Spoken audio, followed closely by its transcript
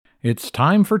It's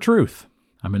time for truth,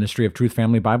 a ministry of Truth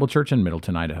Family Bible Church in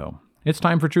Middleton, Idaho. It's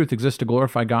time for truth exists to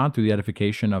glorify God through the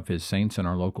edification of his saints in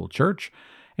our local church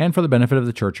and for the benefit of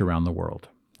the church around the world.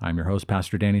 I'm your host,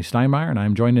 Pastor Danny Steinmeier, and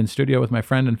I'm joined in studio with my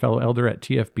friend and fellow elder at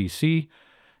TFBC,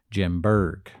 Jim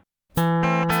Berg.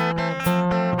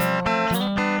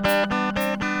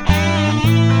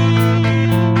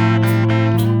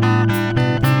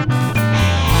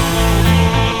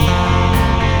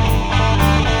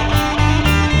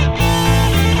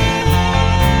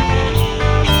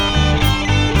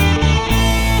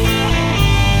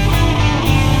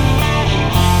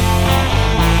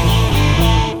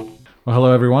 Well,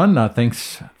 hello, everyone.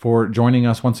 Thanks for joining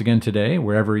us once again today,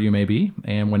 wherever you may be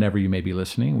and whenever you may be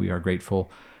listening. We are grateful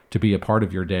to be a part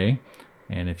of your day.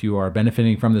 And if you are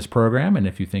benefiting from this program, and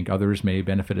if you think others may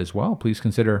benefit as well, please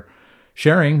consider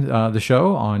sharing the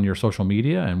show on your social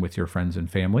media and with your friends and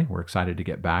family. We're excited to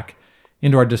get back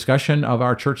into our discussion of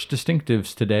our church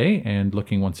distinctives today and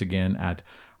looking once again at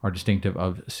our distinctive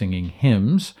of singing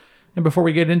hymns. And before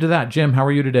we get into that, Jim, how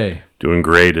are you today? Doing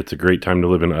great. It's a great time to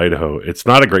live in Idaho. It's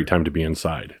not a great time to be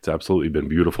inside. It's absolutely been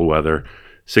beautiful weather,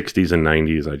 60s and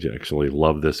 90s. I actually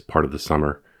love this part of the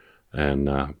summer. And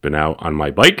been out on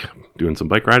my bike, doing some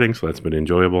bike riding, so that's been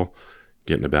enjoyable.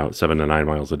 Getting about 7 to 9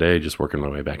 miles a day, just working my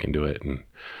way back into it and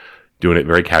doing it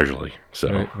very casually. So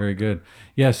Very, very good.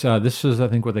 Yes, this is, I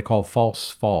think, what they call false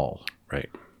fall. Right.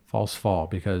 False fall,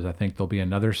 because I think there'll be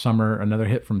another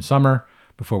hit from summer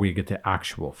before we get to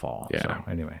actual fall. Yeah. So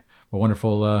anyway, well,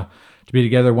 wonderful to be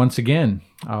together once again.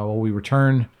 We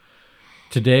return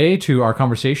today to our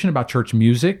conversation about church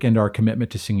music and our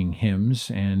commitment to singing hymns.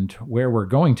 And where we're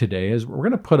going today is we're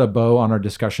going to put a bow on our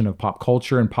discussion of pop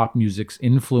culture and pop music's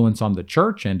influence on the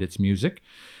church and its music.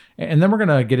 And then we're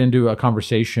going to get into a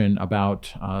conversation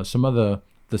about some of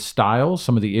the styles,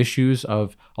 some of the issues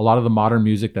of a lot of the modern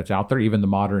music that's out there, even the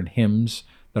modern hymns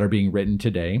that are being written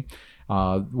today.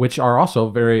 Which are also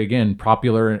very, again,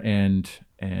 popular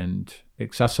and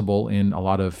accessible in a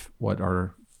lot of what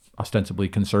are ostensibly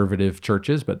conservative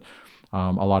churches, but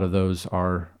a lot of those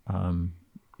are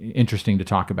interesting to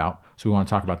talk about. So we want to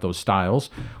talk about those styles.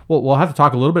 Well, we'll have to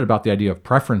talk a little bit about the idea of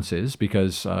preferences,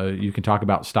 because you can talk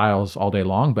about styles all day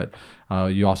long, but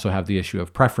you also have the issue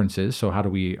of preferences. So how do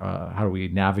we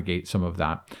navigate some of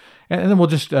that? And then we'll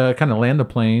just kind of land the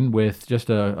plane with just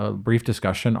a brief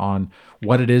discussion on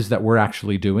what it is that we're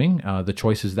actually doing, the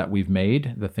choices that we've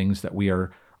made, the things that we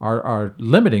are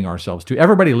limiting ourselves to.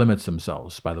 Everybody limits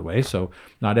themselves, by the way, so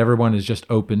not everyone is just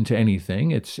open to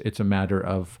anything. It's a matter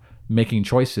of making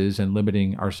choices and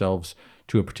limiting ourselves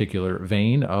to a particular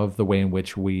vein of the way in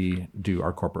which we do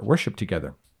our corporate worship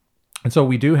together. And so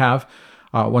we do have,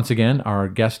 once again, our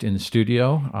guest in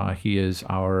studio. He is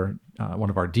one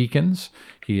of our deacons.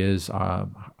 He is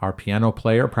our piano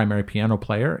player, primary piano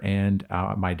player, and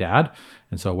my dad.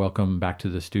 And so welcome back to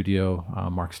the studio,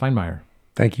 Mark Steinmeier.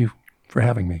 Thank you for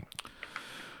having me.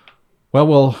 Well,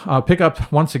 we'll pick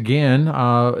up once again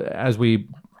as we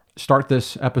start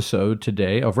this episode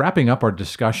today of wrapping up our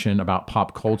discussion about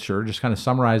pop culture, just kind of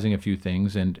summarizing a few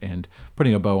things and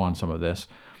putting a bow on some of this.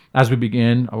 As we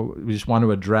begin, we just want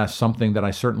to address something that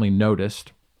I certainly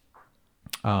noticed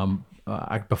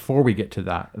before we get to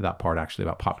that part actually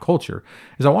about pop culture,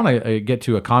 is I want to get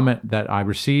to a comment that I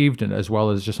received, and as well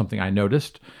as just something I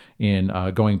noticed in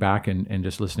going back and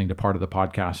just listening to part of the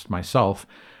podcast myself.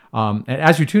 And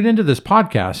as you tune into this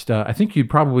podcast, I think you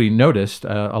probably noticed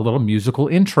a little musical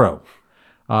intro,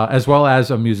 as well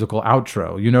as a musical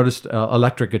outro. You noticed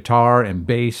electric guitar and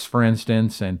bass, for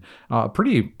instance, and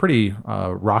pretty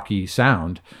rocky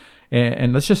sound.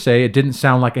 And let's just say it didn't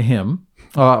sound like a hymn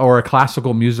or a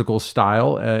classical musical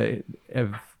style,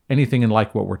 of anything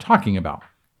like what we're talking about.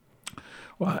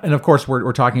 Well, and of course,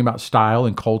 we're talking about style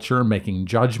and culture, making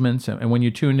judgments. And when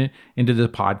you tune into the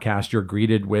podcast, you're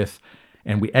greeted with,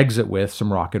 and we exit with,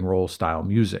 some rock and roll style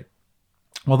music.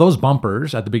 Well, those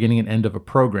bumpers at the beginning and end of a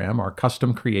program are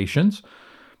custom creations,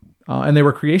 and they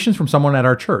were creations from someone at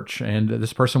our church. And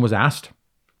this person was asked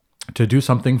to do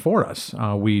something for us.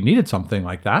 We needed something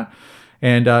like that.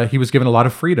 And he was given a lot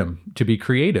of freedom to be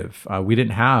creative. We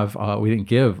didn't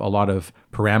give a lot of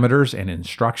parameters and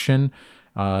instruction.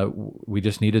 We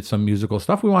just needed some musical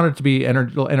stuff. We wanted it to be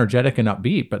energetic and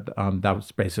upbeat, but that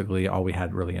was basically all we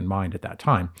had really in mind at that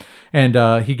time.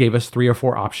 And he gave us 3 or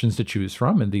 4 options to choose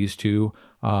from, and these 2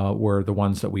 were the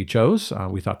ones that we chose.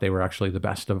 We thought they were actually the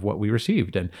best of what we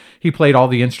received. And he played all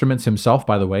the instruments himself,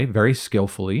 by the way, very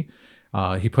skillfully.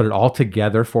 He put it all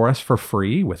together for us for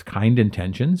free with kind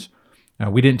intentions.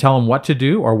 We didn't tell him what to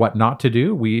do or what not to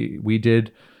do. We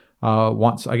did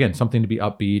wants, again, something to be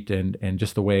upbeat and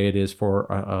just the way it is for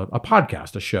a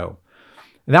podcast, a show.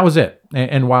 And that was it.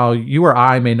 And while you or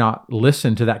I may not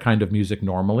listen to that kind of music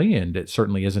normally, and it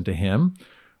certainly isn't to him,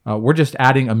 we're just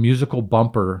adding a musical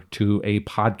bumper to a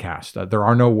podcast. There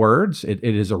are no words. It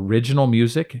is original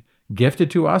music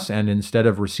gifted to us. And instead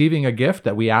of receiving a gift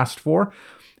that we asked for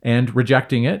and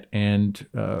rejecting it, and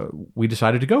we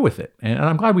decided to go with it. And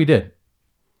I'm glad we did.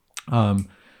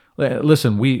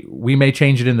 Listen, we may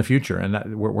change it in the future, and that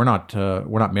we're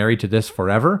not married to this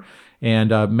forever. And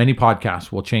many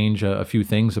podcasts will change a few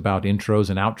things about intros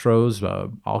and outros.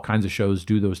 All kinds of shows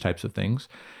do those types of things,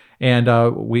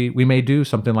 and we may do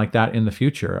something like that in the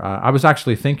future. I was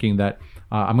actually thinking that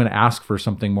I'm going to ask for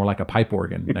something more like a pipe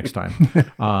organ next time,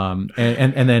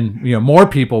 and then more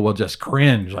people will just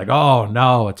cringe, like, oh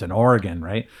no, it's an organ,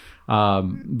 right?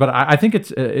 But I think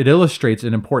it illustrates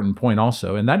an important point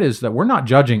also, and that is that we're not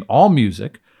judging all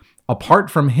music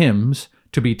apart from hymns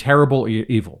to be terrible,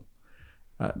 evil.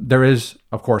 There is,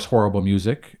 of course, horrible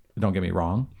music. Don't get me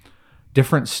wrong.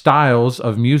 Different styles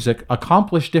of music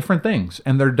accomplish different things,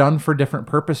 and they're done for different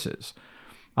purposes.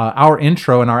 Our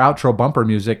intro and our outro bumper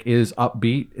music is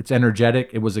upbeat. It's energetic.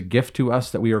 It was a gift to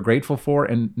us that we are grateful for.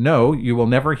 And no, you will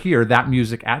never hear that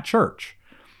music at church.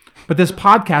 But this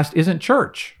podcast isn't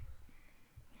church.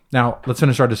 Now, let's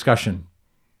finish our discussion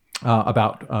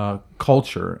about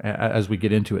culture as we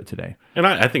get into it today. And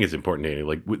I think it's important, Danny.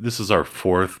 Like, this is our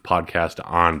fourth podcast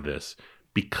on this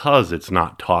because it's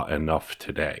not taught enough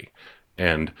today.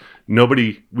 And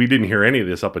we didn't hear any of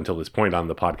this up until this point on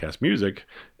the podcast music.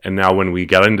 And now when we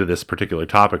got into this particular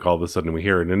topic, all of a sudden we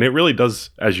hear it. And it really does,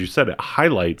 as you said, it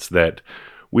highlights that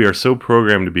we are so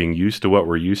programmed to being used to what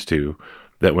we're used to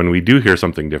that when we do hear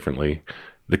something differently,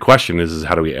 the question is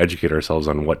how do we educate ourselves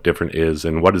on what different is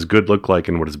and what does good look like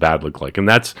and what does bad look like? And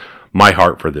that's my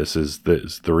heart for this is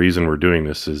the reason we're doing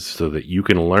this is so that you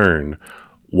can learn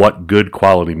what good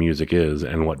quality music is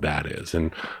and what bad is.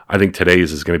 And I think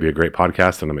today's is going to be a great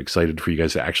podcast, and I'm excited for you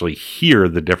guys to actually hear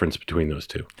the difference between those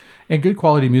two. And good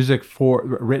quality music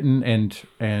written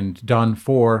and done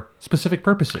for specific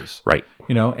purposes. Right.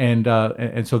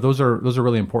 And so those are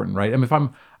really important, right? I mean, if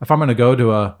I'm going to go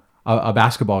to a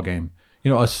basketball game,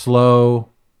 a slow,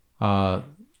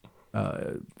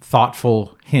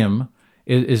 thoughtful hymn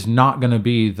is not going to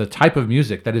be the type of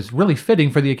music that is really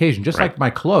fitting for the occasion. Just like my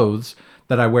clothes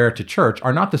that I wear to church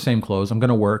are not the same clothes I'm going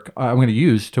to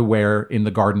use to wear in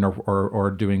the garden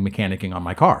or doing mechanicking on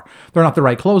my car. They're not the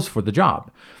right clothes for the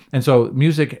job. And so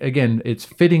music, again, it's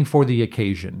fitting for the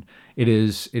occasion. It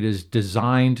is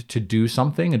designed to do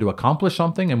something and to accomplish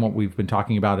something. And what we've been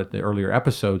talking about at the earlier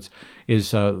episodes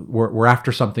is we're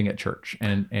after something at church,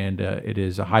 and it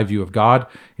is a high view of God.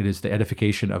 It is the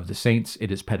edification of the saints.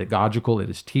 It is pedagogical. It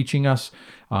is teaching us.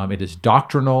 It is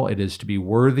doctrinal. It is to be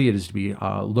worthy. It is to be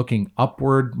looking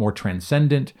upward, more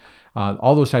transcendent.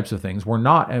 All those types of things. We're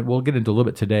not, and we'll get into a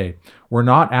little bit today. We're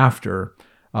not after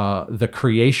the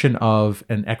creation of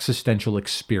an existential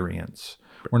experience.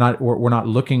 We're not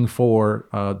looking for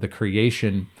the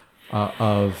creation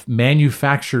of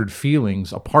manufactured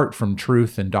feelings apart from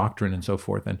truth and doctrine and so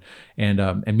forth.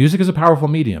 And music is a powerful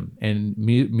medium, and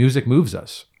music moves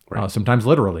us. Right. Sometimes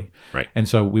literally. Right. And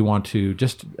so we want to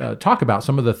just talk about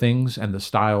some of the things and the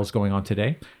styles going on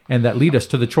today, and that lead us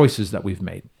to the choices that we've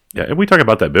made. Yeah, and we talk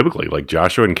about that biblically. Like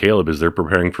Joshua and Caleb, as they're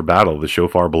preparing for battle, the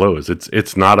shofar blows.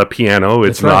 It's not a piano.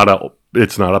 It's not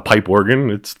a pipe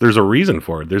organ. There's a reason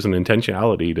for it. There's an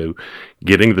intentionality to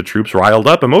getting the troops riled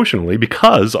up emotionally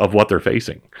because of what they're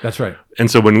facing. That's right. And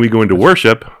so when we go into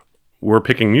worship, we're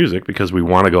picking music because we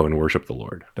want to go and worship the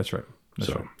Lord. That's right.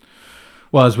 That's right.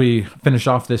 Well, as we finish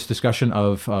off this discussion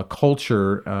of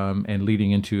culture and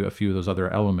leading into a few of those other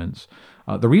elements,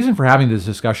 the reason for having this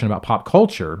discussion about pop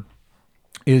culture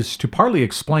is to partly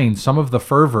explain some of the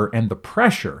fervor and the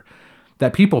pressure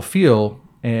that people feel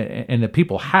and that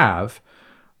people have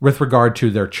with regard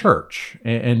to their church,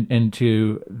 and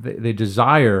to they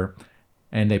desire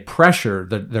and they pressure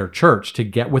their church to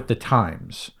get with the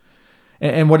times,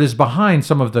 and what is behind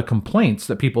some of the complaints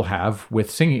that people have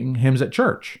with singing hymns at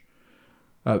church.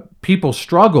 People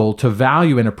struggle to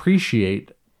value and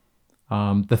appreciate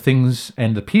the things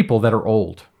and the people that are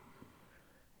old.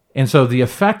 And so the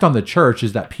effect on the church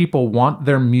is that people want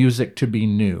their music to be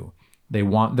new. They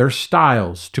want their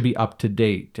styles to be up to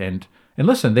date. And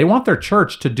listen, they want their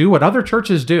church to do what other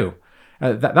churches do.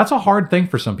 That's a hard thing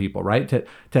for some people, right?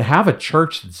 To have a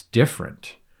church that's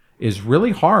different is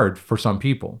really hard for some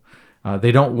people.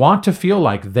 They don't want to feel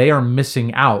like they are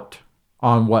missing out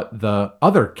on what the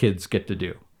other kids get to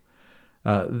do.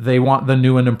 They want the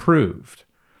new and improved.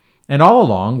 And all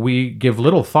along, we give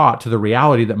little thought to the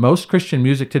reality that most Christian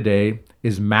music today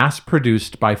is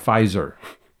mass-produced by Pfizer.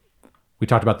 We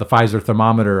talked about the Pfizer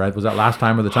thermometer. Was that last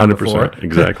time or the time 100%, before?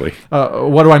 exactly.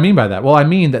 What do I mean by that? Well, I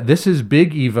mean that this is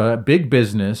big Eva, big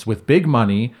business with big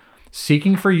money,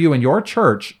 seeking for you and your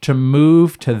church to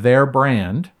move to their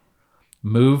brand,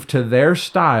 move to their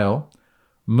style,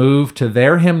 move to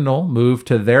their hymnal, move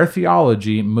to their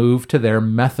theology, move to their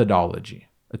methodology.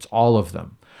 It's all of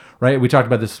them, right? We talked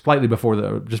about this just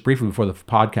briefly before the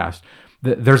podcast.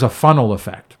 There's a funnel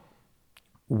effect.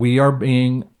 We are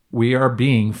being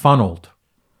funneled.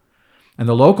 And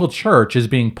the local church is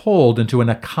being pulled into an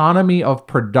economy of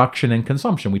production and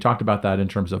consumption. We talked about that in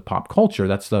terms of pop culture.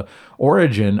 That's the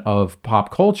origin of pop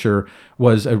culture,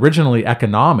 was originally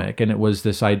economic, and it was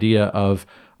this idea of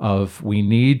we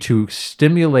need to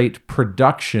stimulate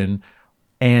production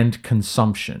and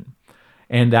consumption.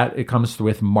 And that it comes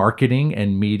with marketing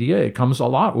and media. It comes a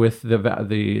lot with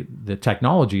the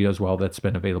technology as well that's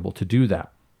been available to do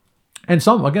that. And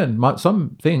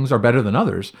some things are better than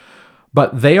others,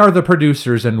 but they are the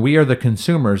producers and we are the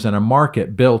consumers in a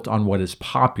market built on what is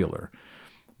popular.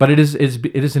 But it is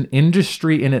an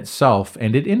industry in itself,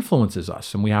 and it influences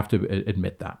us, and we have to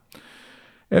admit that.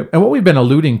 And what we've been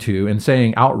alluding to and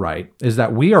saying outright is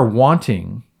that we are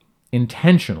wanting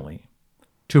intentionally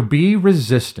to be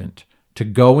resistant to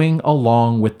going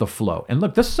along with the flow. And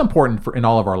look, this is important in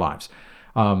all of our lives.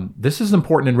 This is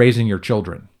important in raising your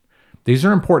children. These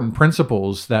are important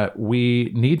principles that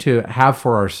we need to have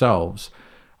for ourselves.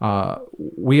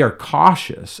 We are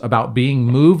cautious about being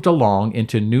moved along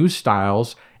into new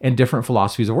styles and different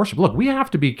philosophies of worship. Look, we have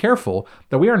to be careful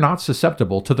that we are not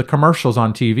susceptible to the commercials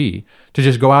on TV to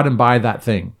just go out and buy that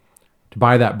thing, to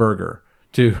buy that burger,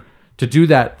 to do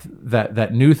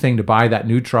that new thing, to buy that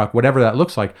new truck, whatever that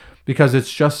looks like, because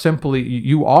it's just simply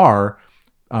you are.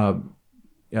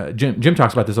 Jim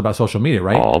talks about this about social media,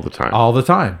 right? All the time. All the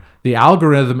time. The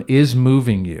algorithm is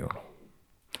moving you,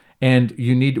 and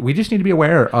we just need to be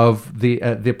aware of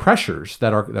the pressures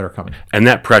that are coming. And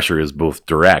that pressure is both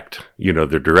direct,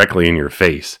 they're directly in your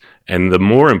face. And the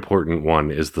more important one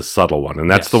is the subtle one.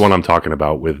 And that's the one I'm talking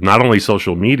about with not only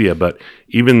social media, but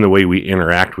even the way we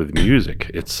interact with music.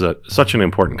 It's such an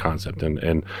important concept.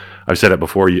 And I've said it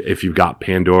before, if you've got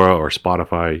Pandora or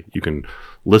Spotify, you can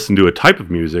listen to a type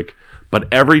of music, but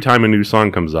every time a new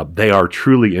song comes up, they are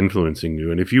truly influencing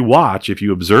you. And if you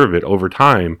observe it over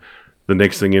time, the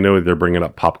next thing you know, they're bringing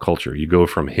up pop culture. You go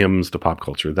from hymns to pop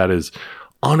culture. That is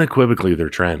unequivocally their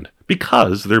trend,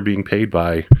 because they're being paid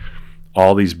by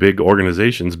all these big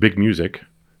organizations, big music,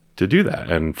 to do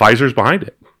that. And Pfizer's behind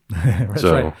it.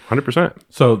 So right. 100%.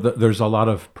 So there's a lot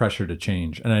of pressure to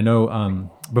change. And I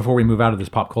know before we move out of this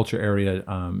pop culture area,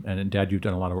 and Dad, you've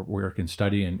done a lot of work and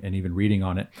study and even reading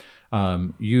on it.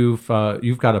 You've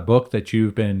got a book that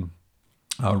you've been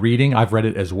reading. I've read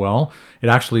it as well. It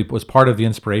actually was part of the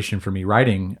inspiration for me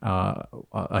writing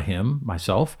a hymn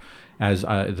myself, as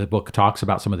the book talks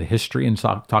about some of the history and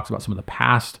talks about some of the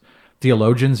past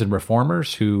theologians and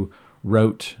reformers who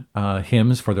wrote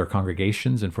hymns for their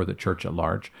congregations and for the church at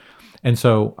large. And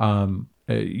so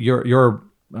your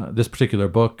this particular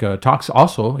book talks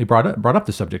also. He brought up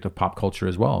the subject of pop culture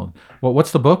as well. Well,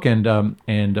 what's the book, and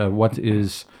what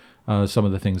is some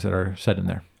of the things that are said in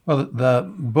there? Well,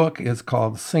 the book is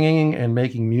called Singing and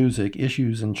Making Music,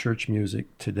 Issues in Church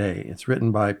Music Today. It's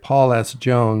written by Paul S.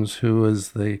 Jones, who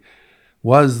was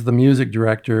the music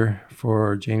director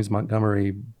for James Montgomery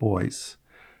Boyce.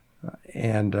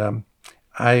 And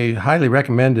I highly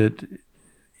recommend it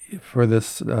for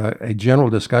this a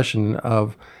general discussion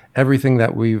of everything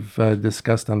that we've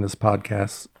discussed on this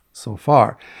podcast so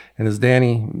far. And as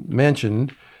Danny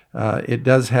mentioned, it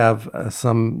does have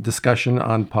some discussion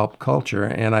on pop culture.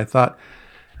 And I thought,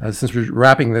 since we're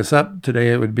wrapping this up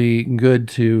today, it would be good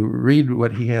to read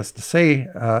what he has to say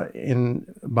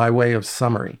by way of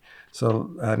summary.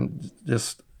 So I'm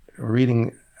just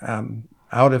reading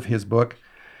out of his book.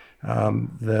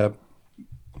 The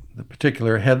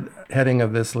particular heading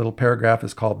of this little paragraph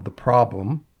is called The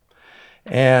Problem.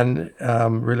 And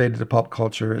related to pop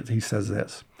culture, he says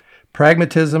this: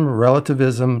 pragmatism,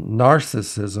 relativism,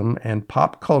 narcissism, and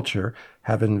pop culture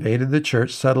have invaded the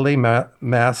church, subtly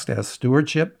masked as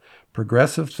stewardship,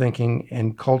 progressive thinking,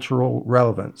 and cultural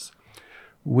relevance.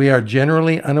 We are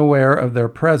generally unaware of their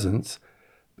presence.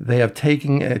 They have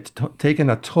taken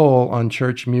a toll on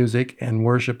church music and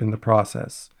worship in the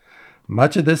process.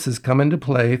 Much of this has come into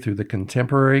play through the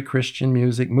contemporary Christian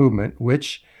music movement,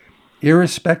 which,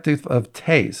 irrespective of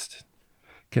taste,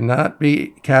 cannot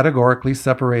be categorically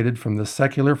separated from the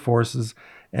secular forces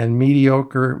and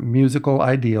mediocre musical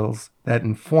ideals that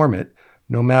inform it,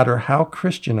 no matter how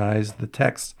Christianized the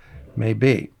text may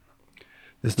be.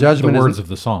 This judgment the words of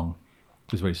the song.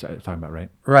 is what you're talking about, right?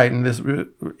 Right, and this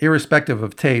irrespective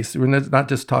of taste, we're not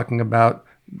just talking about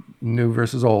new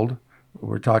versus old.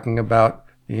 We're talking about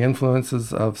the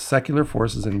influences of secular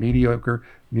forces and mediocre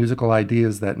musical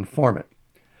ideas that inform it.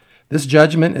 This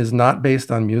judgment is not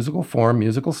based on musical form,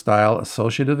 musical style,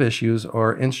 associative issues,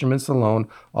 or instruments alone,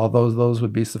 although those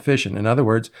would be sufficient. In other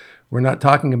words, we're not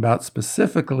talking about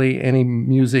specifically any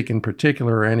music in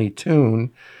particular or any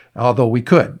tune, although we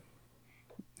could,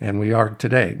 and we are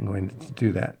today going to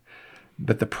do that.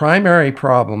 But the primary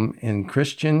problem in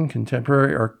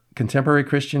contemporary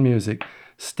Christian music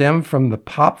stem from the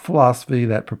pop philosophy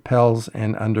that propels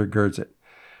and undergirds it.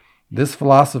 This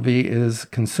philosophy is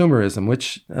consumerism,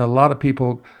 which a lot of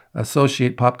people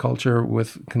associate pop culture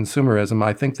with consumerism.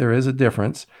 I think there is a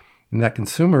difference in that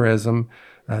consumerism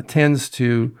tends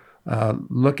to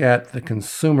look at the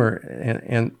consumer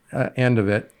end of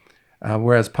it,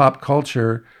 whereas pop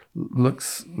culture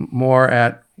looks more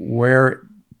at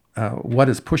what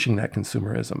is pushing that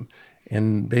consumerism.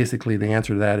 And basically the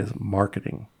answer to that is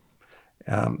marketing.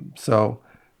 So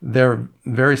they're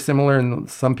very similar, and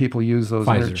some people use those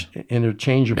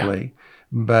interchangeably. Yeah.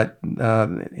 But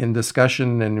in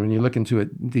discussion, and when you look into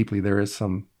it deeply, there is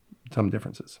some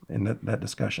differences in that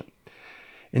discussion.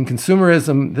 In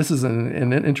consumerism, this is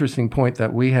an interesting point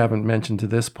that we haven't mentioned to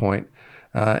this point,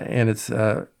 and it's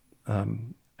an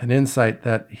insight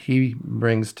that he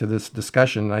brings to this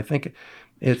discussion. I think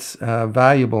it's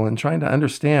valuable in trying to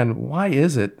understand why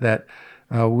is it that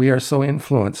we are so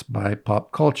influenced by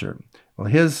pop culture. Well,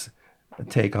 his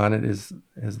take on it is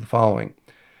the following.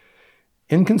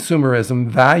 In consumerism,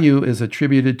 value is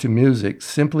attributed to music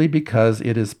simply because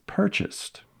it is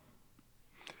purchased.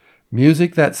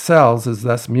 Music that sells is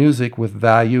thus music with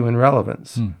value and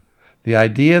relevance. The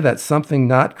idea that something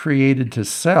not created to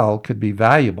sell could be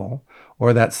valuable,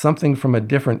 or that something from a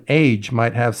different age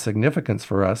might have significance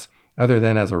for us other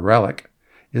than as a relic,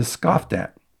 is scoffed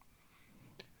at.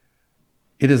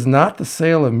 It is not the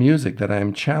sale of music that I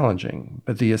am challenging,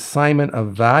 but the assignment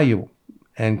of value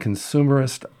and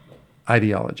consumerist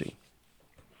ideology.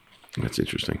 That's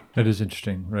interesting. That is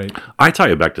interesting, right? I tie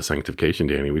it back to sanctification,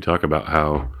 Danny. We talk about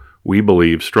how we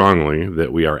believe strongly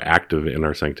that we are active in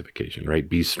our sanctification, right?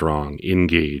 Be strong,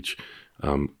 engage.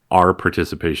 Our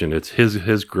participation, it's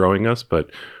his growing us,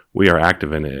 but we are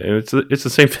active in it. And it's the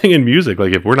same thing in music.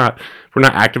 Like if we're not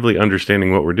actively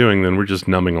understanding what we're doing, then we're just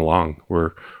numbing along.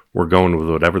 We're going with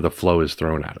whatever the flow is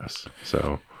thrown at us.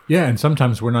 So yeah, and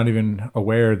sometimes we're not even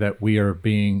aware that we are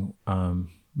being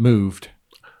moved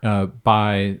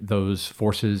by those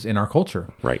forces in our culture,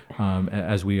 right?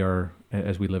 As we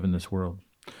live in this world.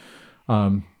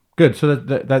 Good. So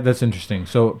that's interesting.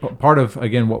 So part of,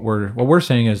 again, what we're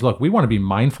saying is, look, we want to be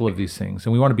mindful of these things,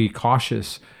 and we want to be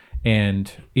cautious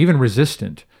and even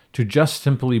resistant to just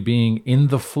simply being in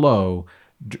the flow,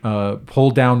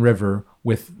 pulled down river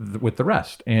with the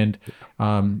rest. And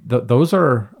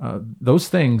those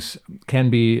things can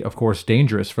be, of course,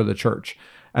 dangerous for the church.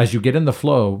 As you get in the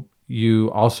flow, you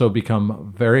also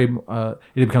become it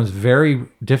becomes very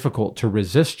difficult to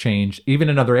resist change, even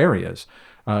in other areas.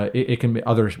 It can be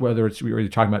others, whether it's we're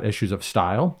talking about issues of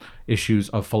style, issues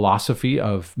of philosophy,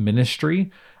 of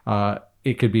ministry.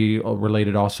 It could be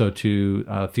related also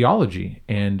to theology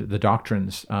and the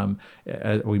doctrines.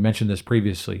 We mentioned this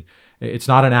previously. It's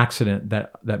not an accident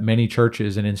that many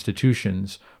churches and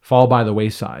institutions fall by the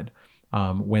wayside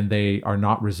when they are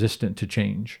not resistant to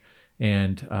change,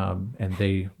 and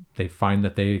they find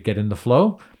that they get in the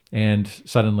flow, and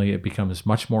suddenly it becomes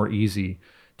much more easy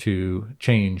to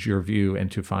change your view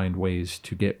and to find ways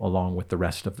to get along with the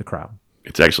rest of the crowd.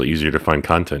 It's actually easier to find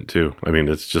content too. I mean,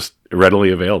 it's just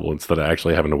readily available instead of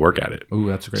actually having to work at it. Oh,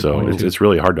 that's a great point. So it's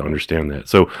really hard to understand that.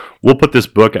 So we'll put this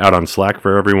book out on Slack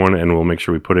for everyone, and we'll make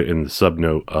sure we put it in the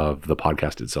subnote of the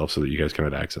podcast itself so that you guys can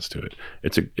have access to it.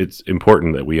 It's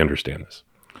important that we understand this.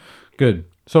 Good.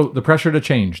 So the pressure to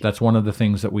change, that's one of the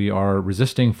things that we are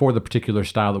resisting for the particular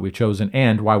style that we've chosen,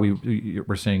 and why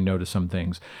we're saying no to some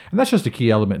things. And that's just a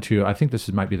key element too. I think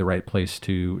this might be the right place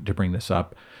to bring this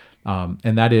up.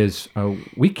 And that is,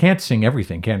 we can't sing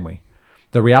everything, can we?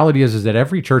 The reality is that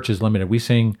every church is limited. We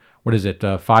sing,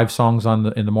 5 songs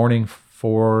in the morning,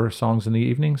 4 songs in the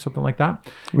evening, something like that.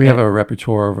 We have a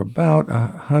repertoire of about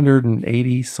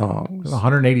 180 songs.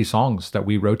 180 songs that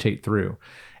we rotate through.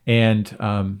 And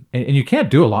you can't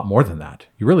do a lot more than that.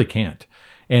 You really can't.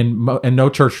 And no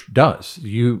church does.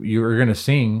 You're going to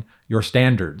sing your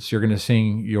standards. You're going to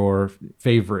sing your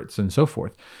favorites and so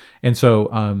forth. And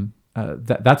so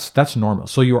that's normal.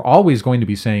 So you're always going to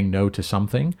be saying no to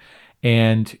something,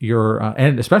 and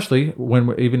and especially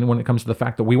when it comes to the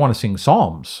fact that we want to sing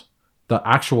psalms, the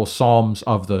actual psalms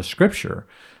of the Scripture.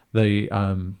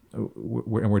 and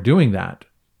we're doing that,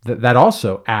 that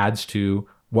also adds to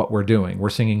what we're doing. We're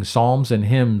singing psalms and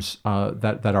hymns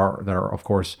that are of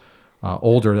course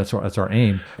older. That's our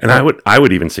aim. And I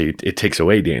would even say it takes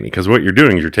away, Danny, because what you're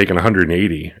doing is you're taking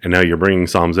 180 and now you're bringing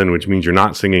psalms in, which means you're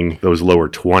not singing those lower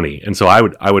 20. And so I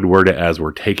would word it as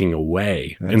we're taking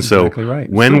away. That's and so exactly right.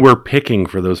 when we're picking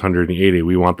for those 180,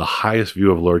 we want the highest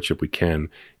view of lordship we can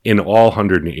in all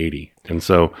 180. And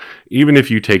so even if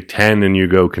you take 10 and you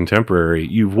go contemporary,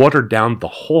 you've watered down the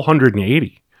whole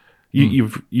 180.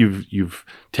 You've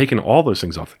taken all those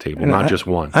things off the table, And not just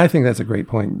one. I think that's a great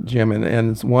point, Jim, and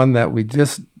it's one that we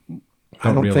just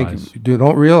don't realize.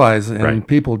 realize, and Right.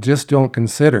 people just don't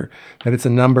consider that it's a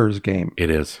numbers game. It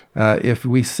is. If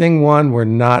we sing one, we're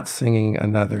not singing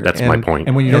another. That's my point.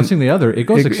 And when you don't sing the other, it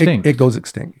goes extinct. It goes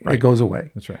extinct. Right. It goes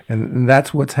away. That's right. And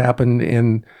that's what's happened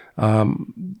in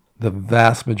the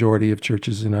vast majority of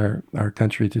churches in our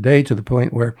country today, to the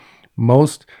point where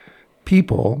most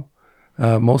people,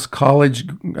 most college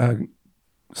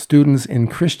students in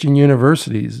Christian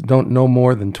universities don't know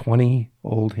more than 20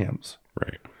 old hymns,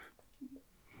 Right.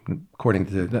 according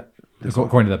to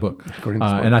according to that book. According to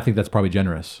this book. And I think that's probably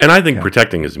generous. And I think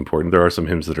protecting is important. There are some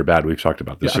hymns that are bad. We've talked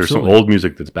about this. Yeah, There's some absolutely. old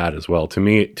music that's bad as well. To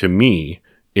me,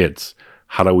 it's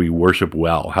how do we worship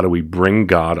well? How do we bring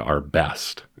God our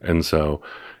best? And so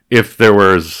if there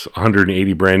was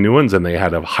 180 brand new ones and they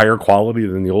had a higher quality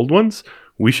than the old ones,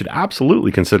 we should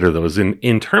absolutely consider those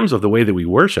in terms of the way that we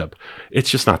worship. It's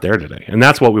just not there today. And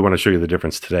that's what we want to show you the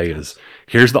difference today is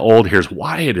here's the old, here's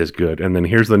why it is good, and then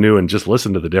here's the new, and just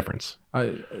listen to the difference.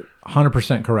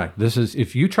 100% correct. This is,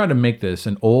 if you try to make this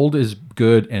an old is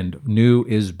good and new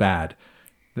is bad,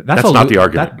 That's not the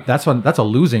argument. That's a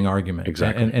losing argument.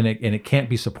 Exactly. And it can't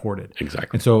be supported.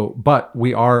 Exactly. And so, but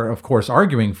we are, of course,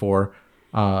 arguing for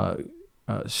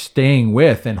staying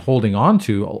with and holding on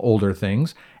to older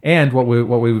things. And what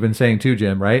we've been saying too,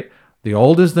 Jim, right? The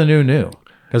old is the new.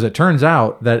 Because it turns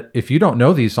out that if you don't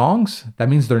know these songs, that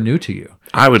means they're new to you.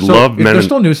 I would So love men. they're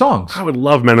still new songs. I would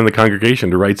love men in the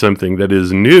congregation to write something that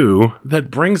is new,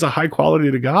 that brings a high quality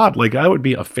to God. Like that would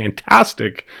be a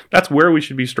fantastic. That's where we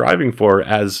should be striving for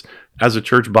as a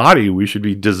church body. We should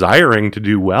be desiring to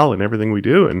do well in everything we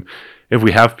do. And if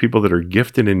we have people that are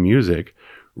gifted in music,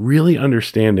 really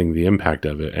understanding the impact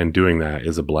of it and doing that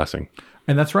is a blessing.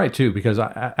 And that's right too, because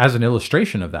as an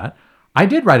illustration of that, I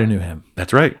did write a new hymn.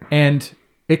 That's right. And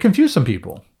it confused some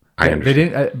people. I They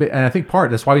understand. didn't, and I think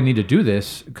that's why we need to do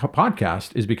this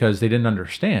podcast is because they didn't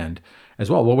understand as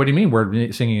well. Well, what do you mean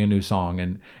we're singing a new song?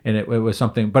 And it was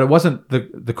something, but it wasn't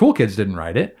the cool kids didn't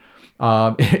write it.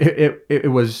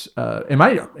 It was it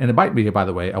might be, by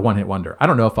the way, a one-hit wonder. I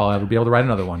don't know if I'll ever be able to write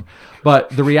another one, but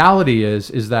the reality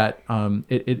is that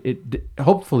it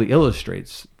hopefully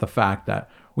illustrates the fact that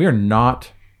we are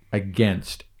not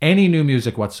against any new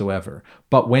music whatsoever.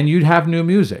 But when you have new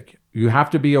music, you have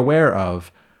to be aware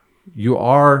of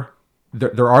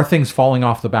there are things falling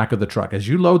off the back of the truck. As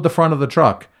you load the front of the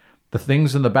truck, the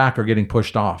things in the back are getting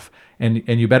pushed off, and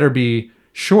you better be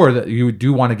sure that you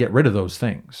do want to get rid of those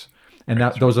things. And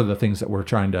those are the things that we're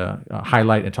trying to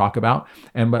highlight and talk about.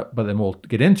 But then we'll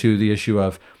get into the issue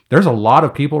of there's a lot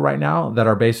of people right now that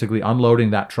are basically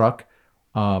unloading that truck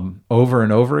over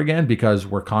and over again because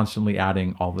we're constantly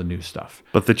adding all the new stuff.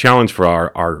 But the challenge for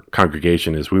our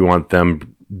congregation is we want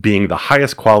them being the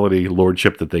highest quality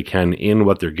lordship that they can in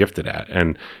what they're gifted at.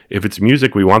 And if it's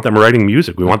music, we want them writing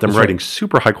music. We want them writing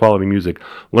super high quality music.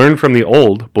 Learn from the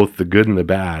old, both the good and the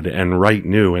bad, and write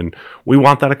new. And we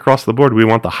want that across the board. We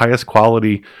want the highest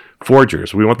quality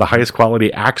forgers. We want the highest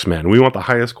quality axemen. We want the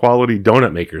highest quality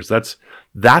donut makers. That's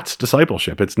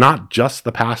discipleship. It's not just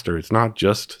the pastor. It's not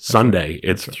just Sunday.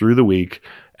 It's through the week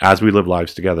as we live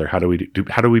lives together. How do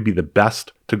we be the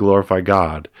best to glorify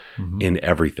God in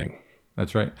everything?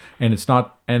 That's right. And it's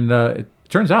not, and it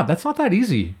turns out that's not that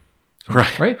easy.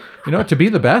 Right. Right. To be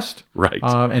the best. Right.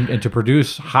 And to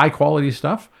produce high quality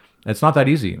stuff, it's not that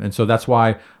easy. And so that's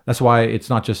why it's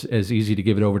not just as easy to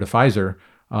give it over to Pfizer,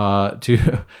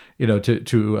 to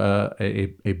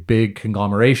a big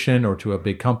conglomeration or to a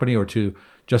big company or to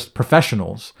just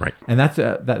professionals. Right. And that's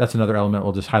another element.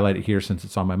 We'll just highlight it here since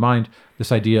it's on my mind.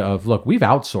 This idea of, look, we've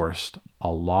outsourced a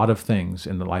lot of things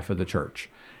in the life of the church,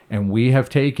 and we have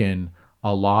taken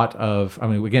a lot of,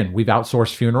 we've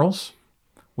outsourced funerals,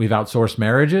 we've outsourced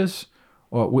marriages.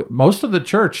 Most of the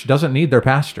church doesn't need their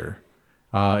pastor,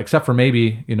 except for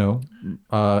maybe,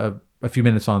 a few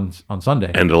minutes on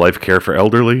Sunday. And the life care for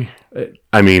elderly. We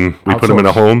put them in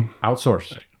a home.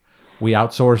 Outsourced. We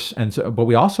outsource, but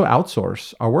we also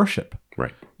outsource our worship,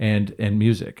 Right. and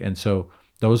music. And so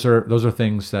Those are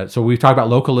things that. So we've talked about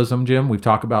localism, Jim. We've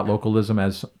talked about localism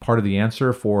as part of the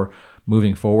answer for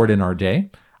moving forward in our day.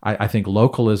 I think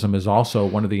localism is also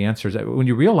one of the answers. When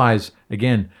you realize,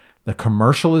 again, the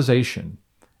commercialization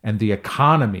and the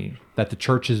economy that the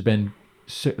church has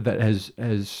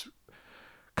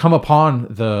come upon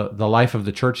the life of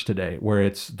the church today, where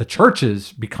it's the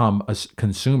churches become a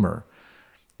consumer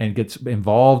and gets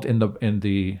involved in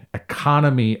the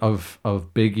economy of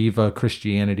Big Eva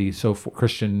Christianity,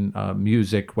 Christian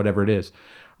music, whatever it is.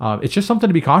 It's just something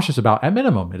to be cautious about at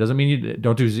minimum. It doesn't mean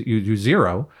you do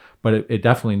zero, but it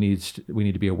definitely we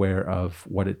need to be aware of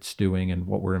what it's doing and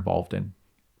what we're involved in.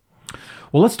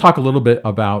 Well, let's talk a little bit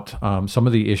about some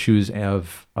of the issues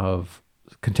of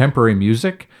contemporary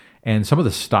music and some of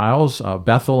the styles,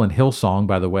 Bethel and Hillsong,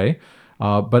 by the way,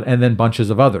 and then bunches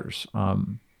of others.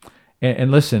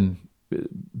 And listen,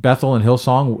 Bethel and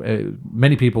Hillsong,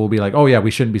 many people will be like, oh yeah,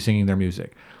 we shouldn't be singing their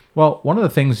music. Well, one of the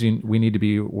things we need to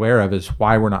be aware of is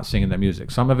why we're not singing that music.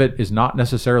 Some of it is not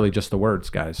necessarily just the words,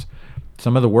 guys.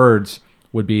 Some of the words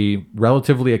would be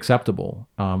relatively acceptable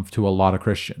to a lot of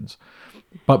Christians.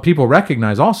 But people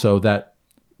recognize also that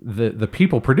the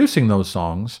people producing those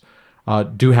songs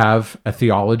do have a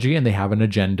theology and they have an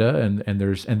agenda and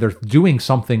they're doing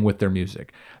something with their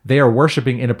music. They are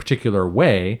worshiping in a particular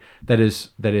way that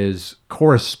is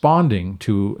corresponding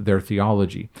to their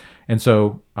theology. And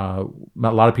so a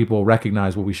lot of people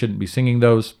recognize, well, we shouldn't be singing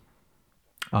those.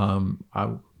 Amen,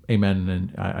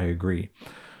 and I agree.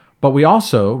 But we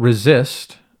also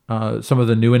resist some of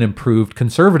the new and improved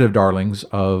conservative darlings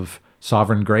of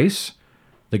Sovereign Grace,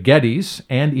 the Gettys,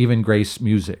 and even Grace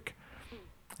music.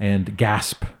 And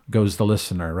gasp goes the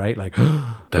listener, right? Like,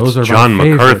 those are John my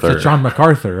favorites. MacArthur. That's John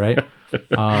MacArthur, right?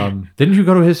 Didn't you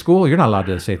go to his school? You're not allowed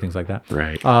to say things like that.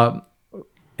 Right. But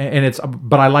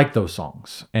I like those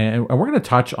songs. And we're going to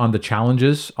touch on the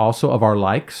challenges also of our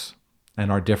likes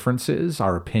and our differences,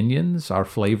 our opinions, our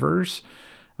flavors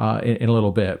in a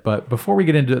little bit. But before we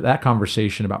get into that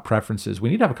conversation about preferences, we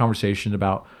need to have a conversation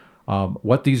about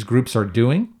what these groups are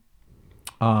doing.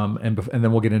 And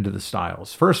then we'll get into the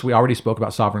styles. First, we already spoke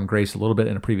about Sovereign Grace a little bit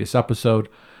in a previous episode,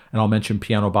 and I'll mention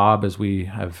Piano Bob as we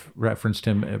have referenced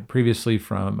him previously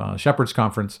from Shepherd's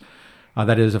Conference.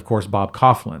 That is, of course, Bob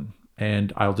Coughlin,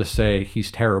 and I'll just say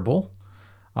he's terrible.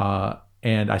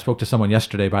 And I spoke to someone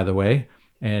yesterday, by the way,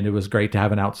 and it was great to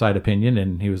have an outside opinion.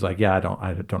 And he was like, "Yeah,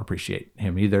 I don't appreciate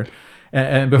him either."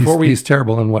 And before he's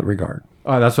terrible in what regard?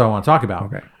 That's what I want to talk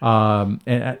about. Okay.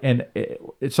 And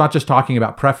it's not just talking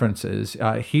about preferences.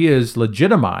 He is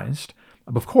legitimized,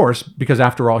 of course, because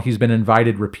after all, he's been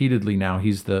invited repeatedly now.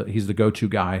 He's the go-to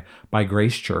guy by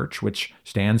Grace Church, which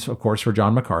stands, of course, for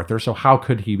John MacArthur. So how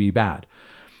could he be bad?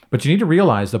 But you need to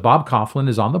realize that Bob Coughlin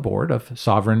is on the board of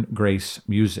Sovereign Grace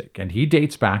Music, and he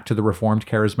dates back to the Reformed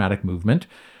Charismatic movement.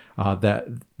 That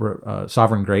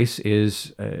Sovereign Grace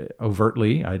is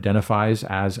overtly identifies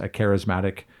as a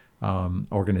charismatic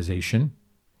organization.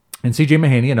 And C.J.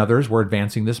 Mahaney and others were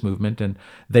advancing this movement, and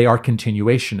they are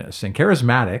continuationists. And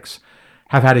charismatics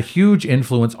have had a huge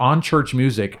influence on church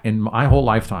music in my whole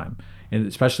lifetime, and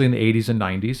especially in the 80s and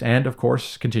 90s, and of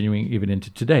course, continuing even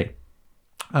into today.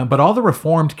 But all the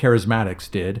Reformed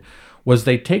charismatics did was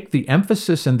they take the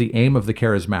emphasis and the aim of the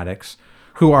charismatics,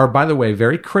 who are, by the way,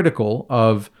 very critical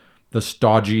of the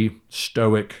stodgy,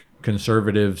 stoic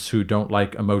conservatives who don't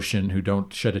like emotion, who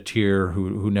don't shed a tear,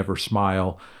 who never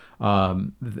smile.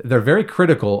 They're very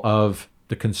critical of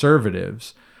the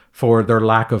conservatives for their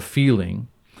lack of feeling.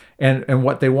 And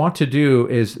what they want to do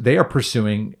is they are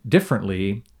pursuing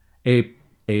differently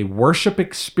a worship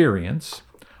experience,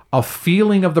 a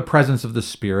feeling of the presence of the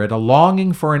Spirit, a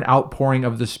longing for an outpouring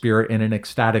of the Spirit in an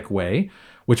ecstatic way,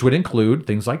 which would include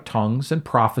things like tongues and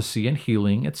prophecy and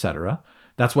healing, etc.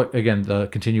 That's what, again, the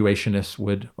continuationists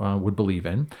would believe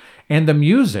in. And the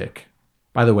music,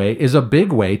 by the way, is a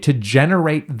big way to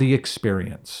generate the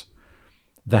experience.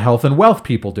 The health and wealth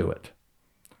people do it.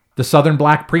 The Southern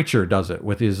Black preacher does it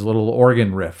with his little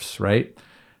organ riffs, right?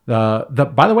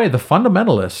 By the way, the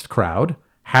fundamentalist crowd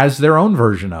has their own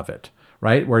version of it,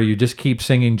 right? Where you just keep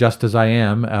singing "Just As I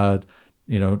Am,"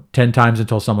 10 times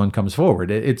until someone comes forward.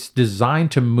 It's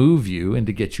designed to move you and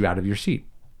to get you out of your seat.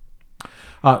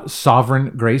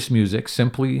 Sovereign Grace music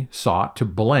simply sought to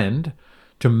blend,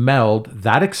 to meld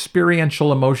that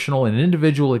experiential, emotional, and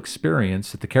individual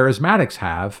experience that the charismatics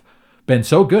have been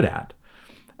so good at,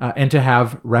 and to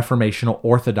have reformational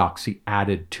orthodoxy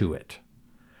added to it.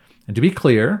 And to be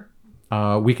clear,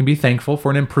 we can be thankful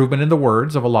for an improvement in the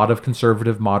words of a lot of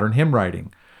conservative modern hymn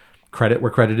writing. Credit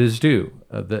where credit is due.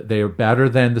 They are better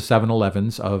than the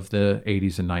 711s of the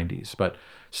 80s and 90s. But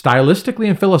stylistically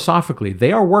and philosophically,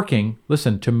 they are working,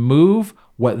 listen, to move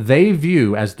what they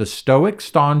view as the stoic,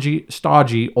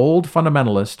 stodgy, old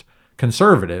fundamentalist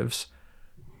conservatives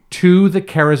to the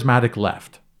charismatic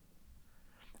left.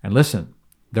 And listen,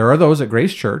 there are those at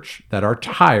Grace Church that are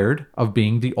tired of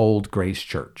being the old Grace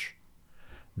Church.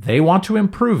 They want to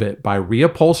improve it by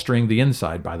reupholstering the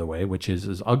inside, by the way, which is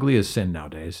as ugly as sin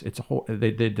nowadays. They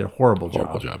did a horrible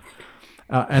job.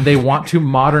 And they want to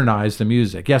modernize the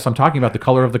music. Yes, I'm talking about the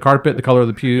color of the carpet, the color of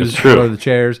the pews, the color of the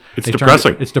chairs. It's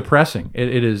depressing. It's depressing.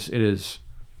 It is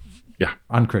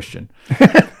unchristian.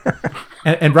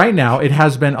 And right now, it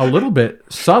has been a little bit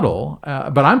subtle,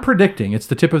 but I'm predicting it's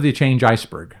the tip of the change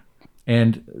iceberg.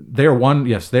 And they are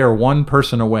one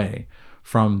person away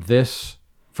from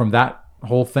that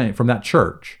whole thing, from that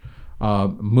church,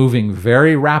 moving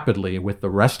very rapidly with the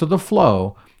rest of the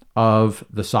flow of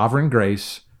the sovereign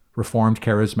grace, Reformed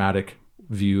charismatic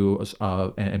views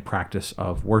and practice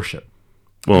of worship.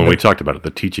 Well, and we talked about it.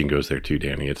 The teaching goes there too,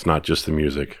 Danny. It's not just the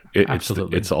music.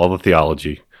 Absolutely. It's all the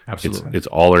theology. Absolutely. It's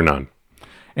all or none.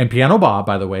 And Piano Bob,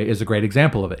 by the way, is a great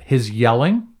example of it. His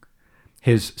yelling,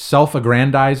 his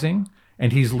self-aggrandizing,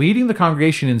 and he's leading the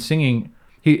congregation in singing.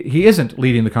 He isn't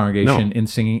leading the congregation in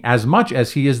singing as much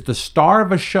as he is the star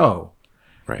of a show.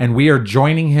 Right. And we are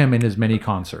joining him in his many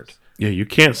concerts. Yeah, you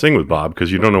can't sing with Bob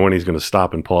because you don't know when he's going to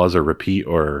stop and pause or repeat,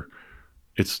 or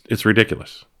it's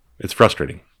ridiculous. It's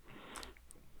frustrating.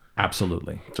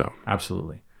 Absolutely. So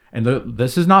absolutely. And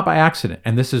this is not by accident,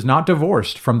 and this is not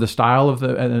divorced from the style of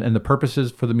and the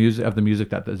purposes for the music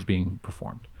that is being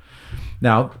performed.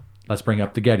 Now, let's bring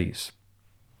up the Gettys.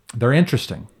 They're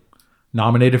interesting.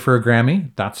 Nominated for a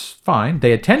Grammy, that's fine.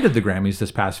 They attended the Grammys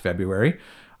this past February,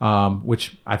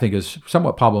 which I think is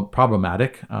somewhat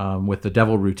problematic with the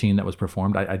devil routine that was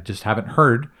performed. I just haven't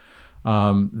heard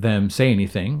them say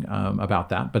anything about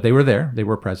that, but they were there. They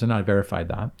were present. I verified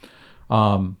that.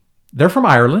 They're from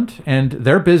Ireland, and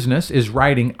their business is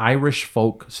writing Irish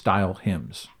folk style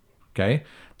hymns. Okay,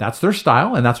 that's their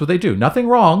style, and that's what they do. Nothing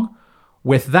wrong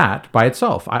with that by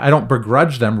itself. I don't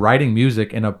begrudge them writing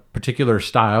music in a particular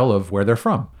style of where they're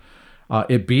from.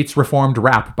 It beats Reformed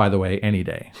rap, by the way, any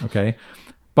day. Okay,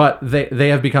 but they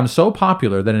have become so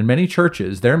popular that in many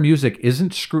churches their music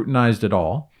isn't scrutinized at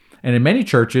all, and in many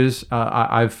churches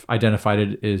I've identified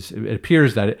it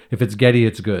appears that if it's Getty,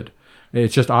 it's good.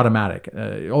 It's just automatic.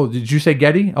 Did you say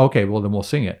Getty? Okay, well, then we'll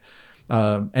sing it.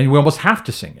 And we almost have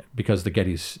to sing it because the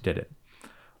Gettys did it.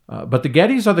 But the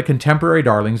Gettys are the contemporary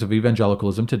darlings of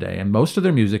evangelicalism today, and most of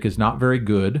their music is not very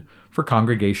good for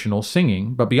congregational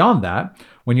singing. But beyond that,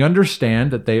 when you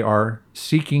understand that they are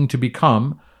seeking to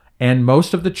become, and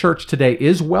most of the church today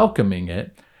is welcoming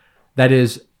it, that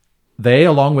is, they,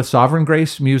 along with Sovereign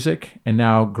Grace music and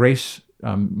now Grace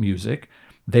music,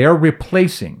 they are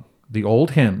replacing the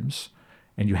old hymns.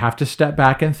 And you have to step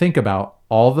back and think about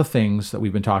all the things that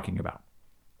we've been talking about.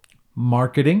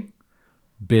 Marketing,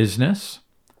 business,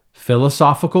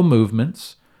 philosophical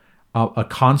movements, a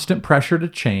constant pressure to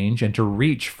change and to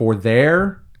reach for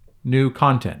their new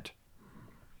content.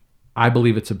 I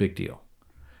believe it's a big deal.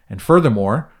 And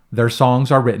furthermore, their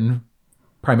songs are written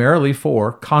primarily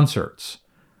for concerts.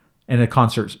 And a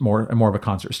concert, more of a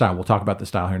concert style. We'll talk about the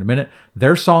style here in a minute.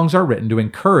 Their songs are written to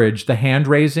encourage the hand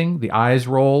raising, the eyes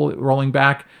rolling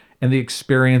back, and the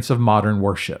experience of modern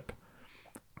worship.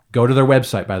 Go to their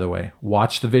website, by the way.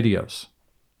 Watch the videos.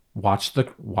 Watch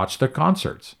the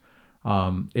concerts.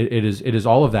 It is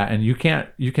all of that, and you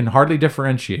can hardly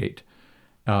differentiate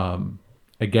a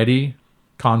Getty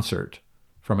concert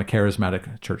from a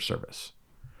charismatic church service.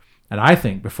 And I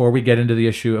think before we get into the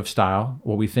issue of style,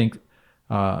 what we think.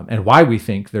 And why we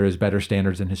think there is better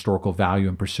standards and historical value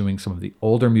in pursuing some of the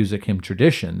older music hymn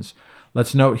traditions,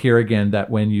 let's note here again that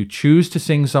when you choose to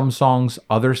sing some songs,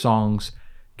 other songs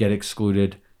get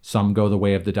excluded. Some go the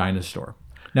way of the dinosaur.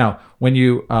 Now, when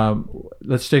you,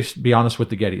 let's just be honest with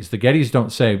the Gettys. The Gettys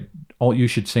don't say, oh, you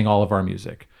should sing all of our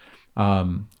music.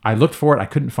 I looked for it. I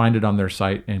couldn't find it on their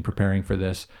site in preparing for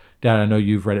this. Dad, I know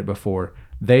you've read it before.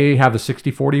 They have a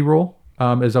 60-40 rule.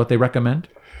 Is that what they recommend?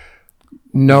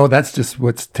 No, that's just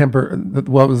what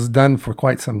was done for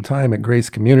quite some time at Grace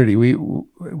Community.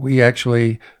 We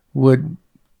actually would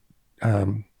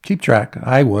keep track.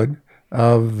 I would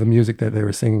of the music that they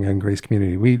were singing in Grace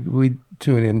Community. We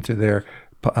tune into their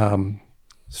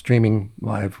streaming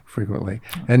live frequently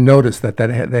and notice that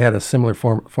they had a similar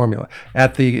formula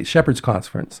at the Shepherd's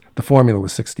Conference. The formula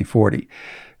was 60-40.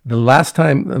 The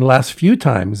last few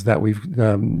times that we've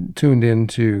tuned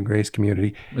into Grace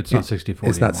Community, it's not 60-40.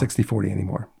 It's not 60-40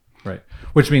 anymore. Right.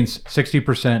 Which means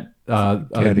 60%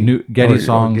 Getty. new Getty Or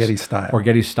songs Getty style. or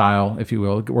Getty style, if you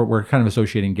will. We're kind of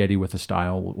associating Getty with a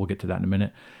style. We'll get to that in a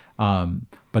minute.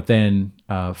 But then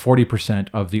 40%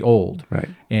 of the old. Right.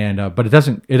 And but it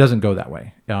doesn't go that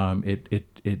way.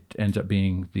 It ends up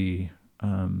being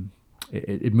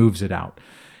it moves it out.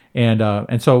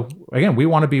 And so again, we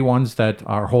want to be ones that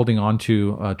are holding on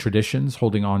to traditions,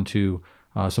 holding on to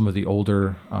some of the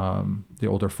older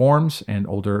forms and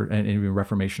even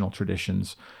reformational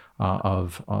traditions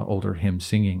of older hymn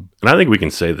singing. And I think we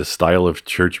can say the style of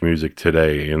church music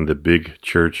today in the big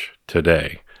church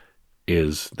today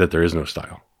is that there is no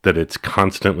style, that it's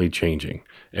constantly changing.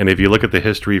 And if you look at the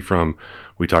history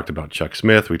we talked about Chuck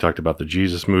Smith, we talked about the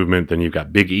Jesus movement, then you've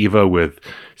got Big Eva with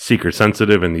Seeker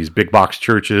Sensitive and these big box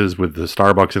churches with the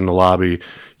Starbucks in the lobby.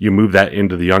 You move that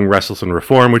into the Young, Restless, and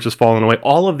Reform, which has fallen away.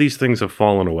 All of these things have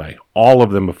fallen away. All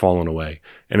of them have fallen away.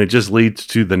 And it just leads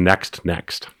to the next.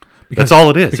 That's all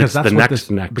it is. It's the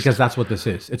next. Because that's what this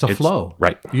is. It's a flow.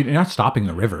 Right. You're not stopping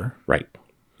the river. Right.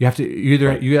 You have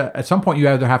to at some point you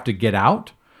either have to get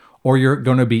out or you're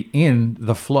going to be in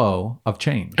the flow of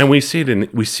change. And we see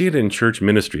it in church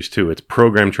ministries too. It's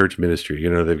program church ministry.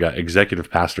 They've got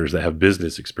executive pastors that have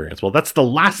business experience. Well, that's the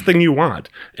last thing you want.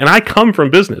 And I come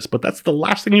from business, but that's the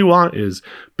last thing you want is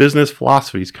business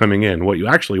philosophies coming in. What you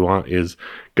actually want is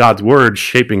God's word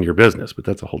shaping your business, but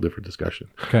that's a whole different discussion.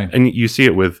 Okay. And you see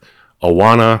it with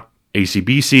Awana,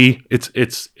 ACBC.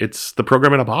 It's the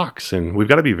program in a box, and we've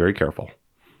got to be very careful.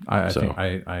 I think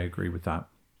I agree with that.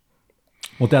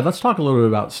 Well, Dad, let's talk a little bit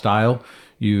about style.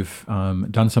 You've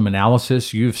done some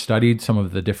analysis. You've studied some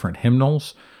of the different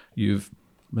hymnals. You've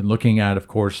been looking at, of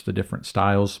course, the different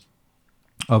styles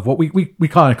of what we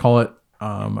kind of call it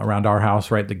around our house,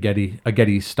 right? A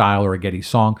Getty style or a Getty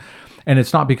song. And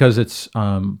it's not because it's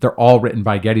they're all written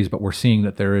by Gettys, but we're seeing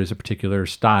that there is a particular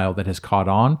style that has caught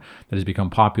on, that has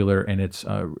become popular, and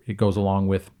it goes along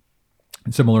with.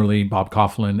 And similarly, Bob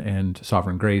Coughlin and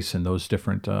Sovereign Grace and those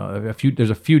different there's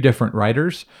a few different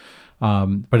writers,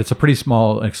 but it's a pretty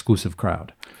small exclusive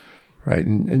crowd. Right,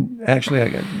 and actually,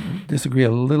 I disagree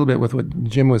a little bit with what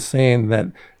Jim was saying.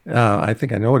 That I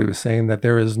think I know what he was saying. That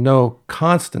there is no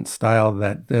constant style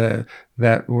that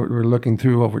we're looking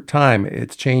through over time.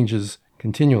 It changes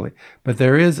continually, but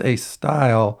there is a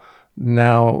style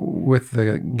now with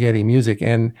the Getty music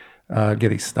and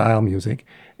Getty style music.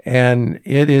 And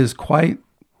it is quite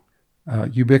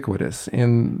ubiquitous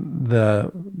in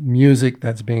the music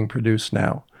that's being produced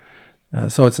now.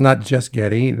 So it's not just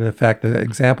Getty. The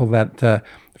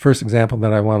first example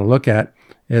that I want to look at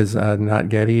is not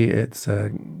Getty. It's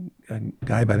a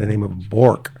guy by the name of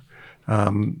Bork.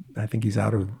 I think he's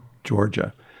out of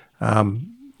Georgia,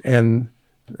 and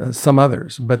some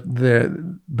others.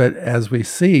 But as we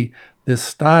see, this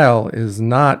style is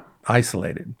not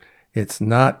isolated. It's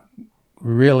not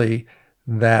really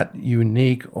that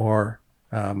unique or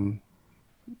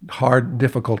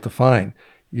difficult to find.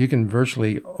 You can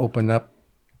virtually open up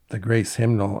the Grace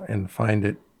Hymnal and find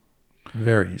it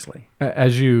very easily.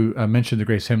 As you mentioned the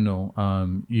Grace Hymnal,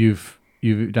 you've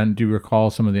done. Do you recall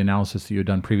some of the analysis that you had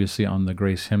done previously on the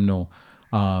Grace Hymnal?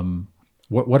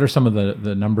 What are some of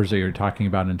the numbers that you're talking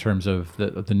about in terms of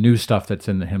the new stuff that's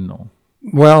in the hymnal?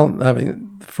 Well, I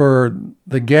mean, for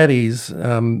the Gettys,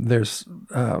 there's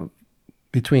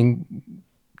between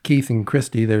Keith and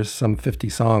Christy, there's some 50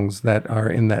 songs that are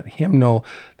in that hymnal.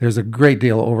 There's a great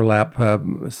deal of overlap.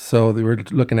 So we're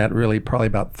looking at really probably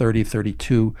about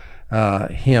 32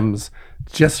 hymns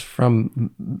just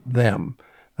from them.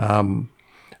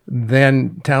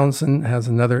 Then Townsend has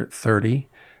another 30.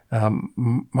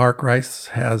 Mark Rice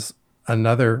has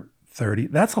another 30.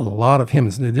 That's a lot of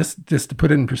hymns. Just to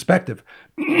put it in perspective,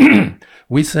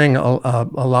 we sing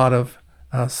a lot of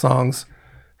songs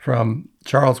from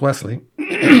Charles Wesley,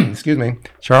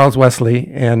 Charles Wesley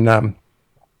and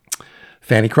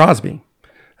Fanny Crosby.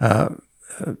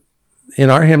 In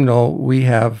our hymnal, we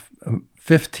have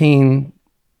 15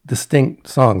 distinct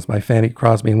songs by Fanny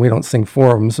Crosby, and we don't sing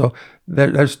 4 of them. So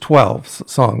there's 12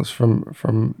 songs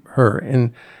from her,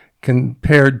 and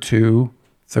compared to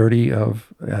 30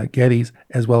 of Getty's,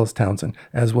 as well as Townsend,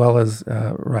 as well as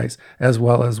Rice, as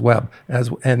well as Webb,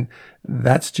 and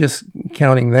that's just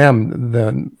counting them.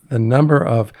 The number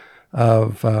of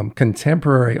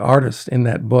contemporary artists in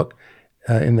that book,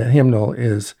 in the hymnal,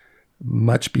 is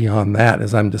much beyond that,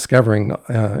 as I'm discovering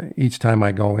each time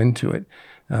I go into it.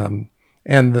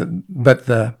 But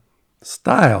the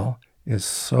style is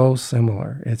so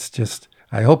similar. It's just,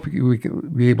 I hope we can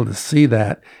be able to see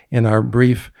that in our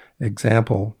brief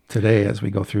example today as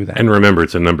we go through that. And remember,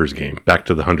 it's a numbers game, back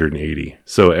to the 180.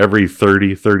 So every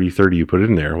 30 you put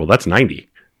in there, well, that's 90.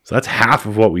 So that's half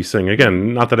of what we sing.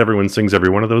 Again, not that everyone sings every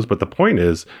one of those, but the point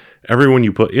is, everyone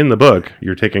you put in the book,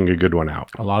 you're taking a good one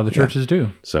out. A lot of the churches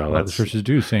do. So A lot of the churches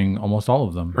do sing almost all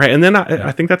of them. Right. And then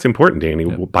I think that's important, Danny.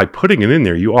 By putting it in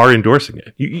there, you are endorsing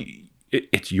it.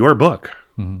 It's your book.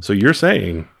 So you're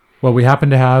saying... Well, we happen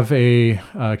to have a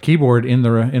keyboard in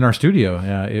our studio.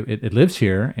 It lives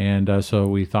here, and so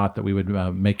we thought that we would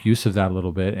make use of that a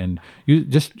little bit, and you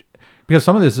just because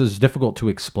some of this is difficult to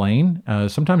explain.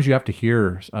 Sometimes you have to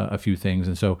hear a few things,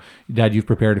 and so, Dad, you've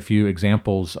prepared a few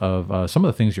examples of some of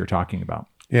the things you're talking about.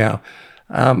 Yeah.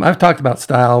 I've talked about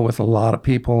style with a lot of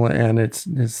people, and it's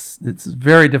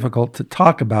very difficult to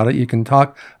talk about it. You can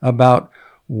talk about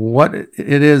what it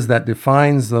is that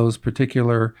defines those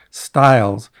particular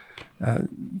styles,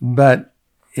 but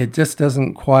it just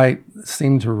doesn't quite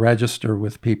seem to register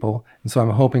with people. And so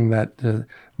I'm hoping that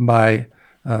by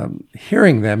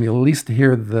hearing them, you'll at least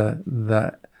hear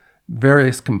the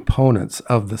various components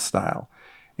of the style.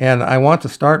 And I want to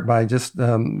start by just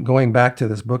going back to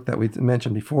this book that we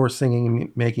mentioned before, Singing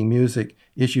and Making Music,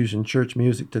 Issues in Church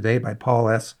Music Today by Paul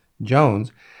S.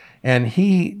 Jones. And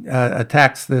he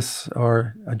attacks this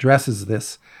or addresses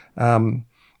this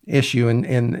issue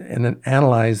in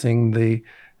analyzing the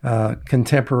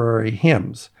contemporary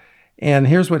hymns. And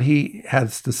here's what he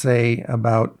has to say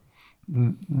about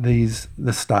the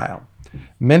style.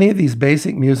 Many of these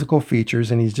basic musical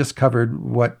features, and he's just covered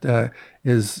what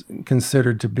is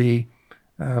considered to be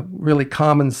really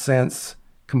common sense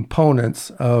components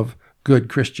of good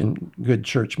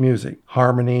church music: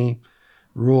 harmony,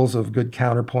 rules of good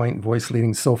counterpoint, voice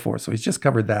leading, so forth. So he's just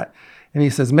covered that. And he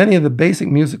says, many of the basic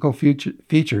musical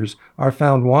features are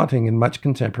found wanting in much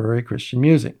contemporary Christian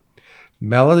music.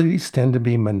 Melodies tend to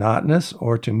be monotonous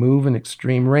or to move in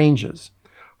extreme ranges.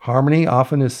 Harmony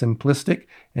often is simplistic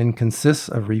and consists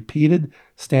of repeated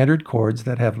standard chords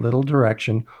that have little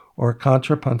direction or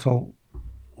contrapuntal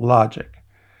logic.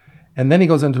 And then he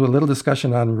goes into a little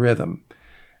discussion on rhythm.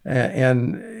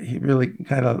 And he really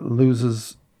kind of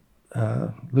loses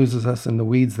us in the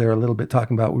weeds there a little bit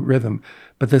talking about rhythm.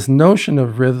 But this notion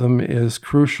of rhythm is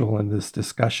crucial in this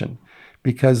discussion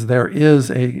because there is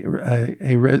a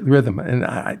rhythm. And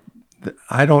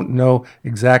I don't know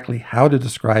exactly how to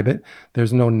describe it.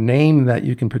 There's no name that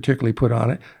you can particularly put on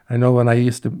it. I know when I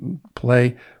used to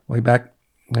play way back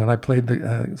when I played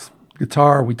the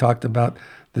guitar, we talked about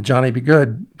the Johnny B.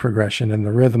 Good progression and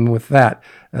the rhythm with that.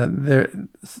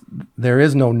 There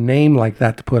is no name like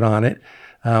that to put on it,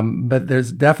 but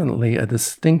there's definitely a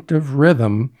distinctive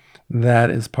rhythm that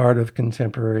is part of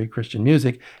contemporary Christian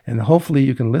music, and hopefully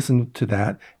you can listen to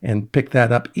that and pick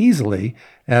that up easily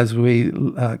as we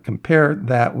compare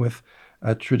that with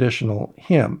a traditional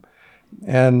hymn.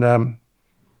 And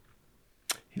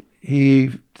he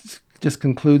just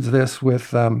concludes this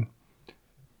with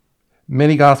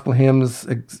many gospel hymns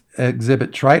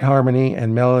exhibit trite harmony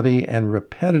and melody and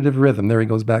repetitive rhythm. There he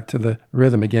goes back to the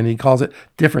rhythm again. He calls it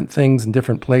different things in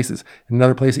different places. In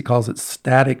another place, he calls it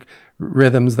static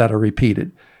rhythms that are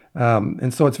repeated.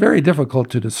 And so it's very difficult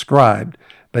to describe,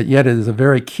 but yet it is a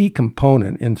very key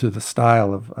component into the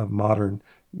style of modern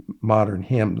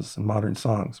hymns and modern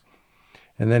songs.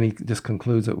 And then he just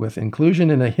concludes it with, inclusion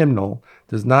in a hymnal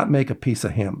does not make a piece a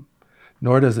hymn,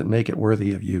 nor does it make it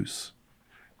worthy of use.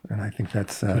 And I think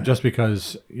that's... So just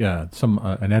because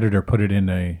an editor put it in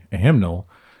a hymnal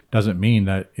doesn't mean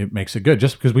that it makes it good.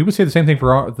 Just because we would say the same thing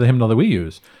for the hymnal that we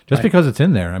use. Just right. Because it's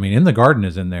in there. I mean, In the Garden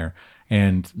is in there.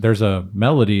 And there's a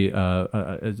melody.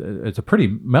 It's a pretty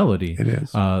melody. It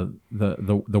is.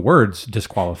 The words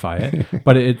disqualify it,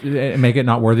 but it make it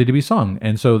not worthy to be sung.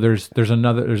 And so there's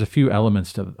a few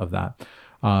elements of that.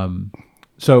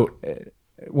 So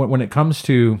when it comes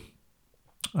to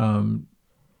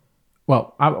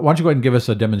well, why don't you go ahead and give us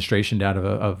a demonstration, Dad,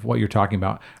 of what you're talking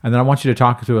about, and then I want you to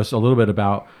talk to us a little bit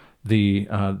about the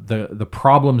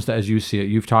problems that, as you see it,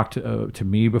 you've talked to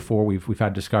me before. We've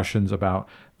had discussions about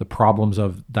the problems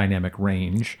of dynamic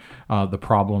range, the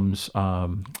problems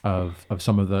of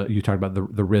some of you talked about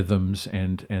the rhythms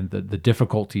and the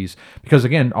difficulties. Because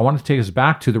again, I want to take us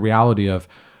back to the reality of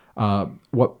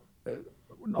what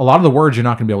a lot of the words you're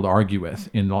not going to be able to argue with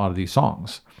in a lot of these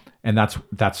songs, and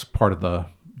that's part of the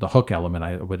hook element,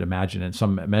 I would imagine, in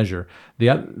some measure.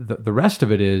 The rest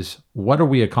of it is, what are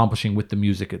we accomplishing with the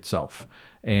music itself,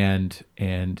 and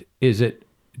does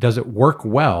it work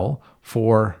well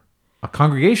for a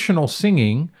congregational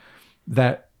singing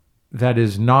that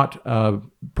is not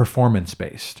performance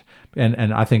based?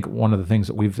 And I think one of the things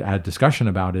that we've had discussion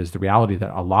about is the reality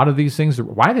that a lot of these things,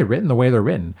 why are they written the way they're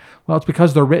written? Well, it's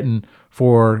because they're written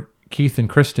for Keith and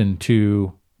Kristen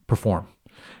to perform,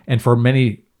 and for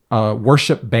many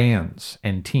worship bands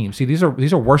and teams. See, these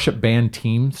are worship band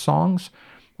team songs,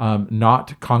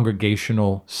 not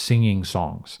congregational singing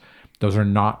songs. Those are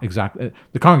not exactly.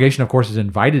 The congregation, of course, is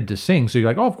invited to sing. So you're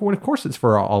like, oh, of course it's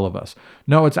for all of us.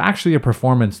 No, it's actually a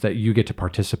performance that you get to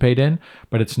participate in,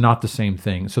 but it's not the same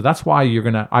thing. So that's why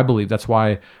I believe that's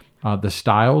why the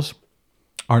styles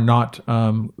are not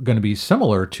going to be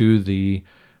similar to the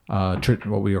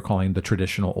what we are calling the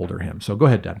traditional older hymn. So go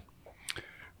ahead, Dad.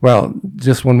 Well,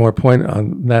 just one more point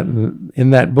on that. In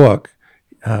that book,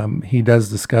 he does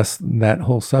discuss that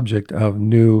whole subject of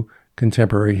new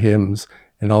contemporary hymns.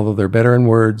 And although they're better in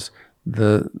words,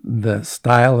 the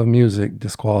style of music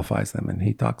disqualifies them. And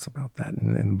he talks about that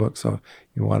in the book. So if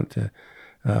you wanted to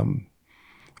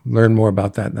learn more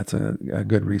about that, that's a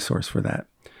good resource for that.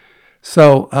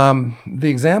 So the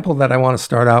example that I want to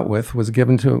start out with was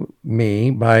given to me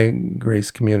by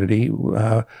Grace Community.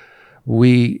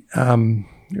 We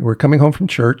were coming home from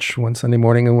church one Sunday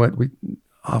morning, and what we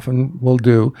often will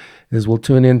do is we'll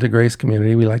tune into Grace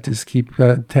Community. We like to just keep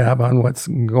a tab on what's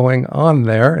going on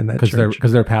there in that church.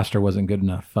 Because their pastor wasn't good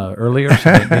enough earlier,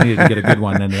 so they needed to get a good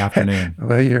one in the afternoon.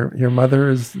 Well, your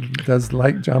mother does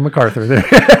like John MacArthur there.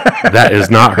 That is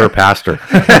not her pastor.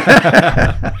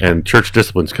 And church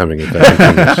discipline's coming if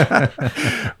that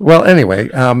continues. Well, anyway,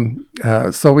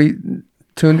 so we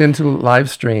tuned into live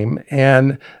stream,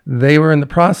 and they were in the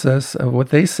process of what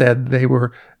they said. They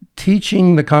were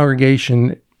teaching the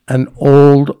congregation an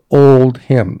old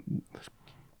hymn.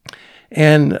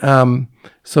 And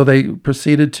so they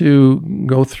proceeded to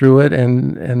go through it,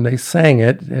 and they sang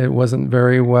it. It wasn't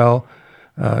very well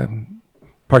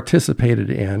participated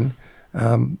in.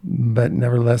 But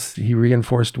nevertheless, he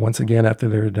reinforced once again after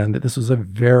they were done that this was a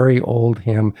very old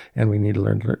hymn, and we need to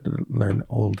learn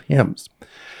old hymns.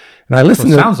 And I listened.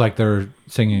 So it sounds like they're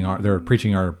singing, they're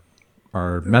preaching our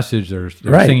message. They're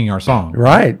right. Singing our song.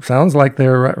 Right. Sounds like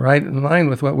they're right in line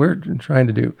with what we're trying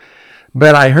to do.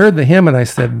 But I heard the hymn and I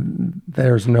said,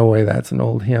 "There's no way that's an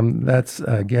old hymn. That's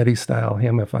a Getty style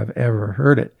hymn if I've ever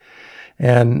heard it."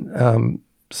 And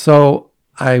so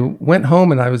I went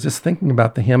home and I was just thinking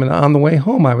about the hymn. And on the way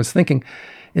home, I was thinking,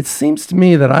 it seems to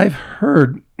me that I've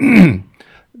heard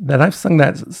that I've sung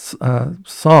that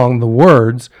song, the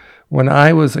words, when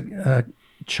I was a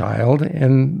child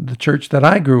in the church that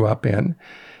I grew up in.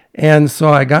 And so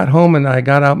I got home and I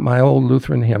got out my old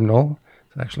Lutheran hymnal.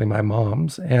 It's actually my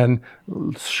mom's. And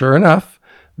sure enough,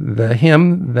 the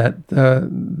hymn that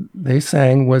they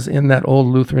sang was in that old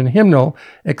Lutheran hymnal,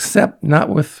 except not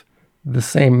with the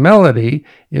same melody.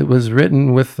 It was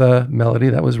written with the melody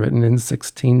that was written in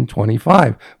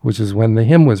 1625, which is when the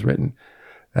hymn was written.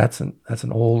 That's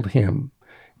an old hymn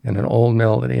and an old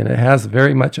melody, and it has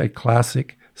very much a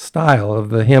classic style of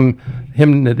the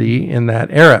hymnody in that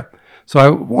era. So I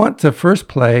want to first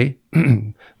play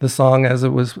the song as it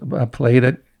was played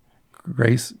at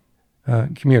Grace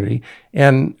Community,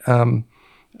 and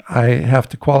I have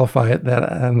to qualify it that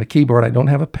on the keyboard I don't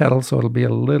have a pedal, so it'll be a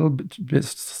little bit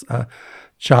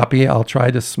choppy. I'll try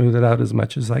to smooth it out as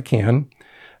much as I can,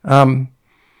 and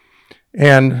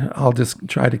I'll just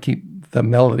try to keep the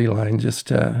melody line just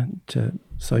to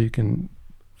so you can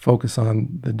focus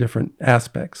on the different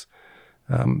aspects.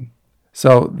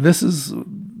 So this is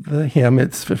the hymn.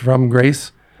 It's from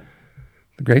Grace,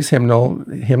 the Grace Hymnal,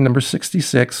 hymn number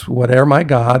 66, "Whate'er My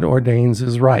God Ordains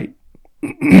Is Right,"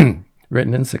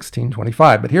 written in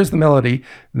 1625. But here's the melody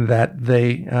that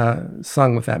they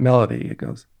sung with that melody. It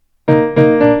goes.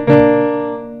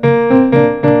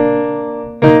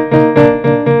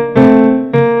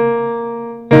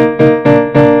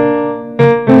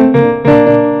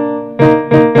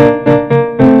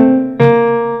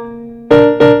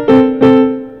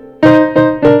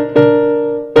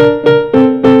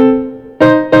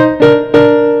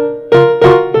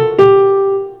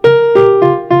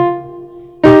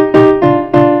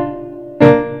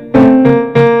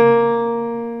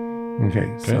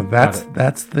 So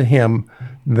that's the hymn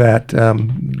that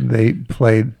they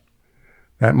played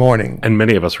that morning. And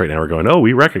many of us right now are going, "Oh,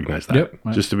 we recognize that." Yep.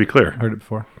 Just to be clear. Heard it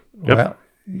before. Yep.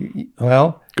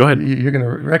 Well, go ahead. You're going to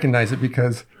recognize it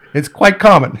because it's quite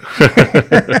common.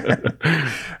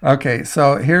 Okay,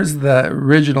 so here's the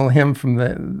original hymn from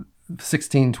the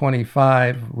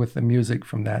 1625 with the music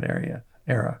from that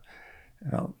era.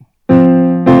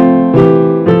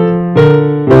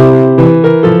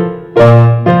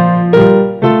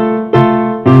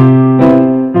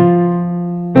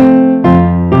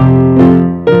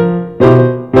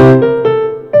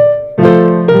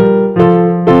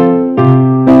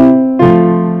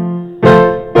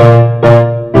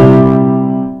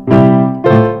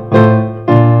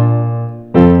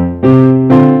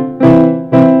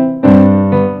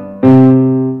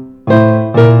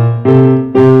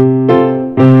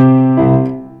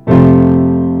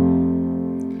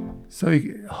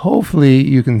 hopefully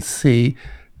you can see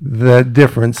the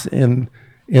difference in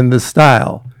the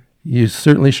style. You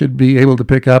certainly should be able to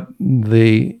pick up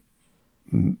the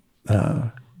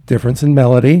difference in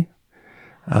melody,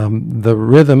 the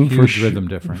rhythm, Rhythm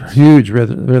difference. huge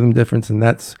rhythm difference, and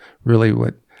that's really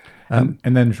what. And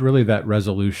then really that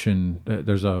resolution.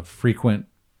 There's a frequent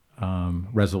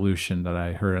resolution that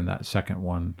I heard in that second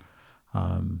one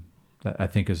that I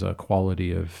think is a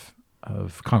quality of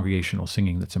congregational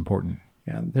singing that's important.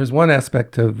 Yeah, there's one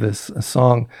aspect of this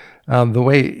song. The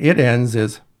way it ends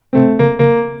is,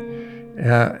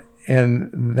 and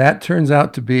that turns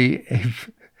out to be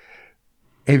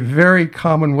a very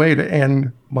common way to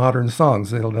end modern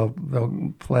songs. They'll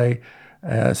play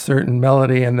a certain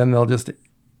melody, and then they'll just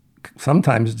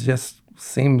sometimes just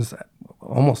seems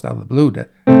almost out of the blue to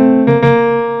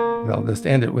they'll just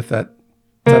end it with that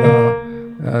ta-da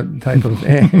type of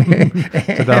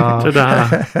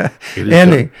Ta-da.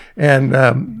 ending.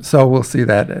 And so we'll see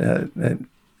that.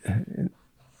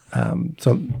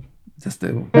 So just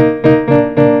do.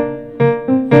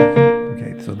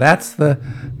 Okay, so that's the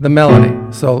melody.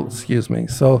 So, excuse me.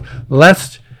 So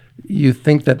lest you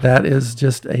think that is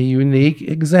just a unique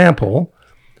example,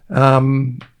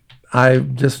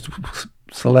 I've just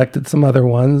selected some other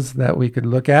ones that we could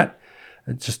look at.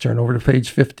 Just turn over to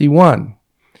page 51.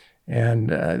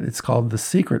 And it's called The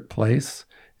Secret Place.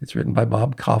 It's written by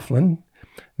Bob Kauflin.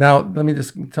 Now, let me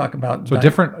just talk about... So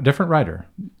different writer.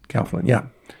 Kauflin, yeah.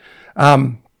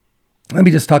 Let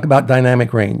me just talk about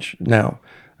dynamic range now.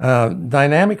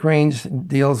 Dynamic range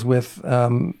deals with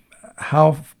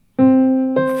how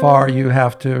far you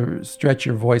have to stretch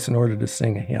your voice in order to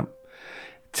sing a hymn.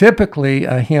 Typically,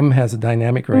 a hymn has a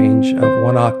dynamic range of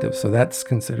 1 octave, so that's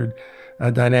considered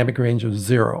a dynamic range of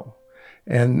 0.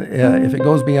 And if it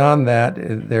goes beyond that,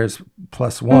 there's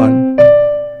 +1,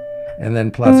 and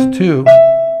then +2,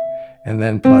 and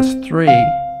then +3.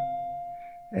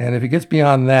 And if it gets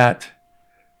beyond that,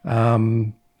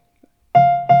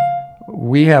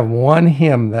 we have one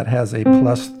hymn that has a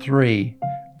 +3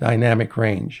 dynamic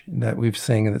range that we've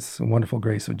sung, and it's Wonderful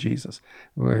Grace of Jesus,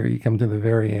 where you come to the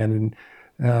very end.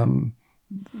 And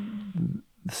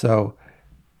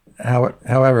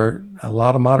however, a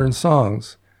lot of modern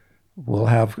songs will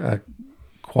have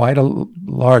quite a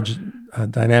large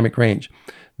dynamic range.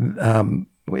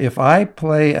 If I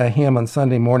play a hymn on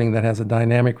Sunday morning that has a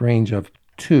dynamic range of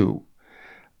 2,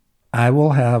 I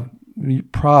will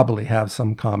probably have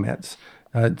some comments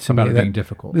About it being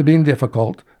difficult. It being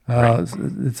difficult. Right.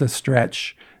 It's a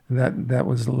stretch that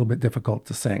was a little bit difficult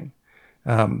to sing.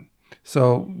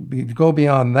 So go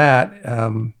beyond that.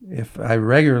 If I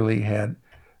regularly had,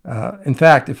 in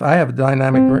fact, if I have a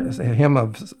hymn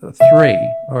of 3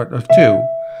 or of 2,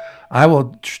 I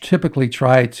will typically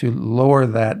try to lower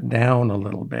that down a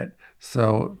little bit.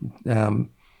 So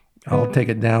I'll take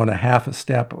it down a half a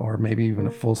step or maybe even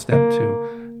a full step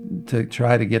to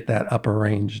try to get that upper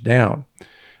range down.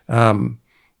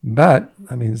 But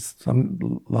I mean, a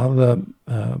lot of the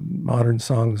modern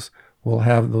songs will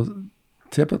have those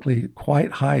typically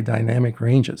quite high dynamic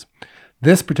ranges.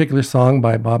 This particular song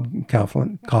by Bob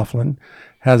Kauflin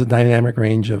has a dynamic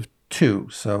range of 2.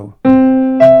 So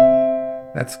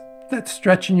that's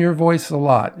stretching your voice a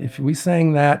lot. If we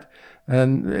sang that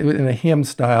in a hymn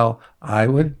style, I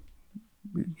would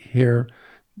hear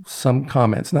some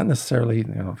comments, not necessarily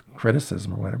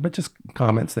criticism or whatever, but just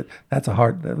comments that was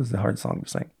a hard song to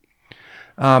sing.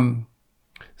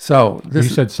 So you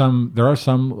said there are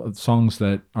some songs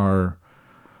that are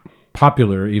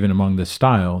popular even among this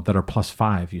style that are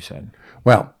 +5, you said.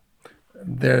 Well,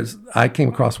 I came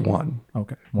across one.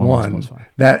 Okay. One +5.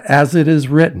 that, as it is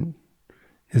written,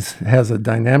 has a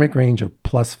dynamic range of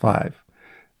 +5.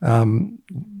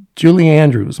 Julie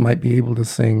Andrews might be able to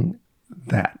sing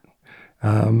that.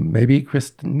 Maybe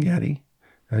Kristen Getty.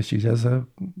 She has a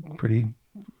pretty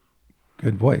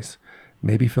good voice.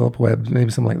 Maybe Philip Webb,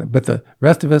 maybe something like that. But the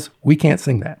rest of us, we can't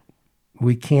sing that.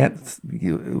 We can't.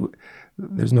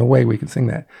 There's no way we can sing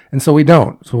that, and so we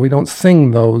don't. So we don't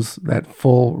sing that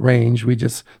full range. We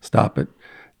just stop it,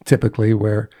 typically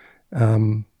where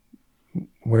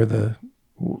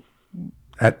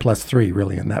at +3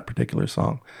 really in that particular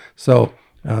song. So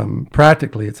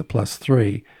practically it's a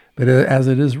 +3, but as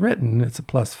it is written, it's a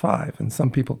 +5. And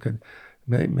some people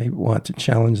may want to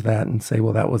challenge that and say,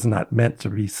 well, that was not meant to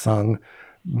be sung,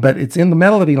 but it's in the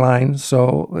melody line.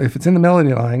 So if it's in the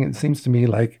melody line, it seems to me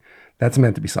like that's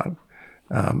meant to be sung.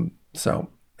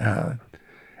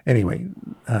 Anyway,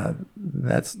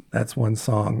 that's one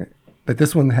song, but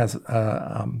this one has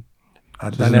a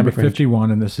dynamic range.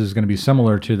 51, and this is going to be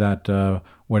similar to that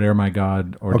 "Whate'er My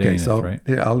God Ordaineth," okay, so right?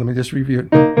 let me just review it.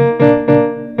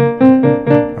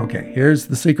 Okay, here's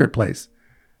The Secret Place.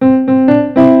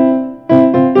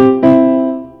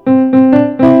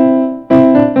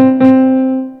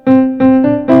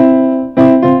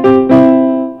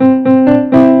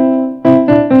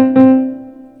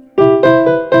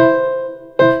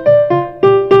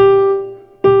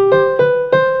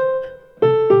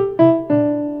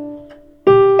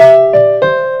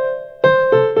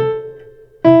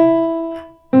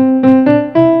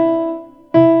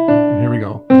 Here we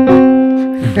go.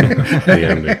 The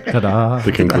ending, Ta-da.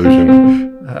 the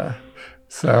conclusion.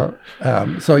 So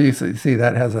you see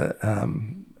that has a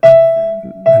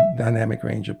dynamic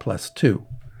range of +2.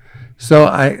 So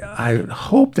I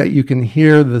hope that you can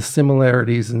hear the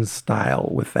similarities in style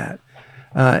with that.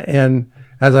 And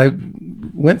as I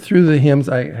went through the hymns,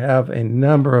 I have a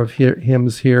number of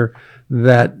hymns here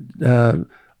that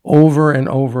over and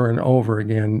over and over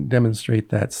again demonstrate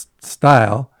that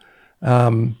style.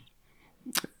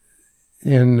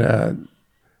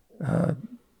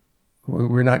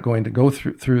 We're not going to go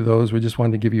through those. We just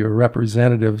wanted to give you a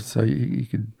representative so you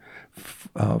could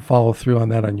follow through on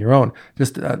that on your own.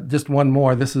 Just one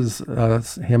more. This is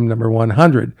hymn number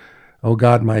 100, "O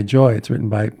God, My Joy." It's written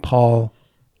by Paul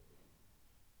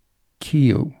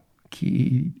Keew,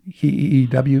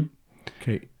 K-E-E-W.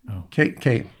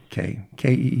 K-E-E-W.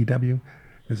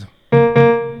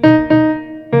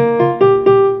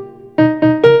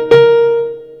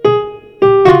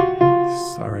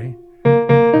 Sorry.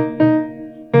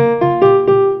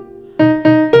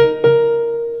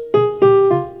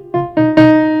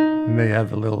 And they have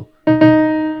the little...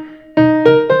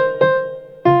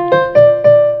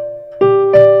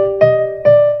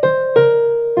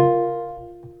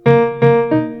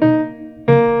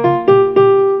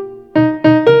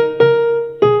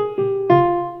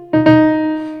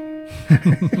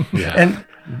 Yeah. And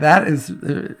that is,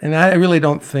 and I really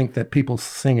don't think that people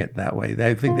sing it that way.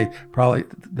 I think they probably,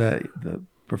 the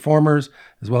performers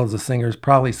as well as the singers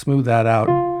probably smooth that out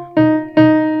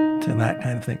to that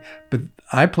kind of thing. But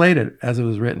I played it as it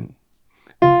was written.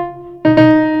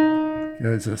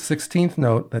 It's a 16th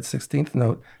note. That 16th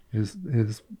note is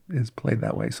played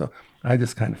that way. So I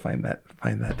just kind of find that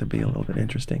to be a little bit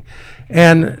interesting.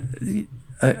 And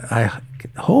I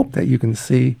hope that you can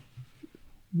see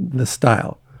the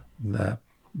style, the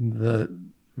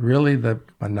really the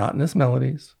monotonous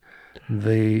melodies,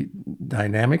 the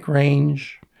dynamic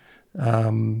range.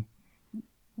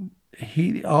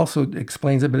 He also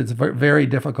explains it, but it's very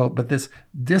difficult. But this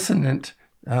dissonant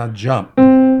jump,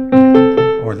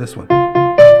 or this one,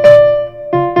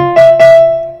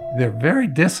 they're very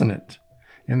dissonant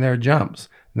in their jumps,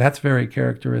 and that's very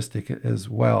characteristic as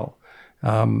well.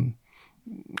 And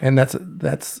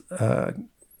that's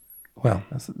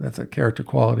a character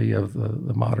quality of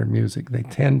the modern music. They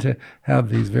tend to have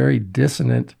these very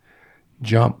dissonant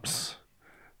jumps.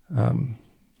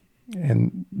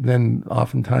 And then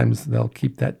oftentimes they'll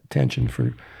keep that tension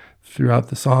throughout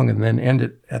the song and then end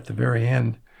it at the very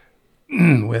end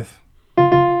with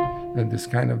just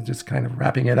kind of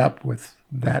wrapping it up with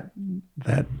that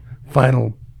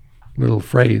final little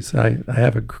phrase. I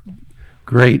have a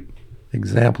great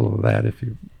example of that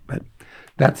but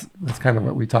that's kind of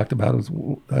what we talked about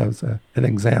as an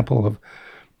example of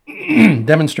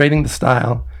demonstrating the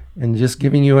style and just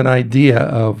giving you an idea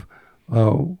of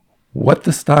what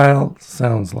the style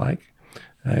sounds like.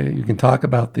 You can talk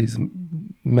about these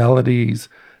melodies,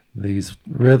 these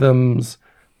rhythms,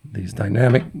 these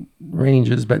dynamic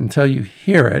ranges, but until you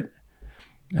hear it,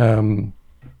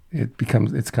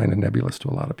 it's kind of nebulous to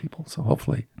a lot of people. So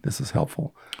hopefully this is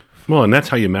helpful. Well, and that's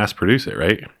how you mass produce it,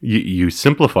 right? You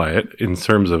simplify it in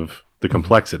terms of the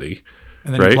complexity,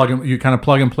 And then right? you kind of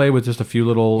plug and play with just a few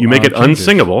little. You make it changes.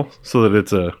 unsingable so that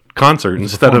it's a concert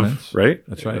instead of, performance. right?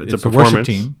 That's right. It's It's a a worship performance.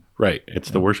 team. Right. It's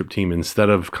the worship team instead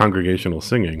of congregational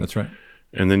singing. That's right.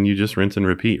 And then you just rinse and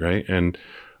repeat, right? And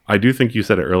I do think you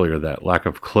said it earlier, that lack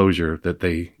of closure that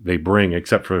they bring,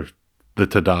 except for the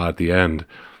ta-da at the end,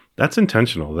 that's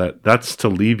intentional. That's to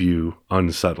leave you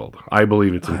unsettled. I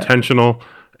believe it's intentional,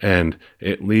 and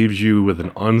it leaves you with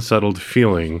an unsettled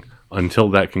feeling until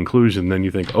that conclusion. Then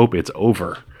you think, oh, it's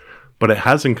over. But it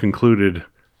hasn't concluded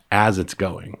as it's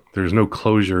going. There's no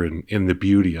closure in the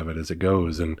beauty of it as it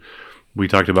goes. And we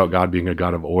talked about God being a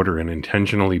God of order and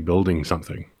intentionally building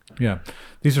something. Yeah,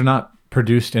 these are not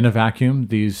produced in a vacuum.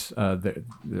 These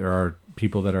there are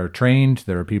people that are trained.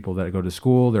 There are people that go to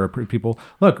school. There are people.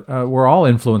 Look, we're all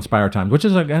influenced by our times, which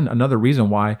is again another reason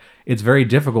why it's very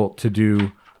difficult to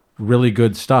do really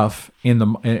good stuff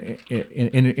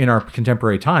in our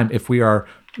contemporary time. If we are,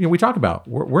 we talk about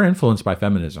we're influenced by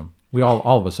feminism. We all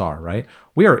of us are, right?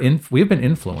 We have been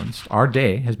influenced. Our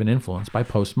day has been influenced by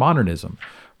postmodernism.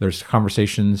 There's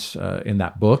conversations in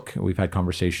that book. We've had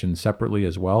conversations separately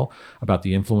as well about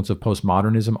the influence of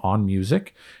postmodernism on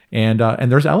music, and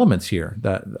there's elements here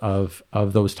that of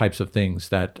those types of things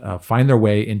that find their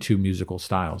way into musical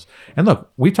styles. And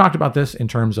look, we talked about this in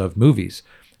terms of movies.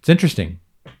 It's interesting.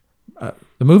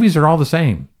 The movies are all the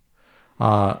same.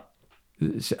 You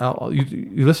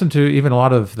listen to even a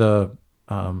lot of the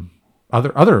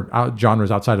other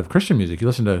genres outside of Christian music. You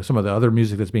listen to some of the other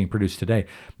music that's being produced today,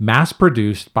 mass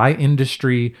produced by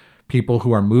industry people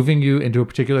who are moving you into a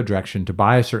particular direction to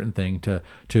buy a certain thing,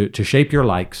 to shape your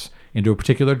likes into a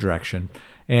particular direction.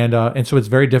 And so it's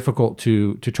very difficult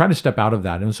to try to step out of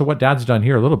that. And so what Dad's done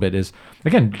here a little bit is,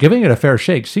 again, giving it a fair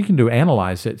shake, seeking to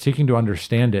analyze it, seeking to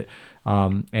understand it,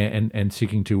 and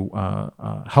seeking to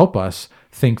help us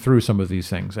think through some of these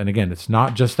things. And again, it's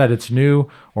not just that it's new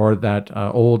or that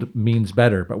old means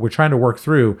better, but we're trying to work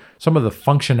through some of the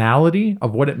functionality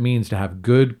of what it means to have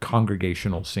good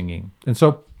congregational singing. And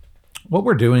so what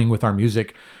we're doing with our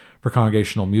music for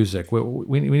congregational music,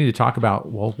 we need to talk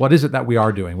about, well, what is it that we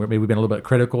are doing? Maybe we've been a little bit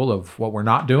critical of what we're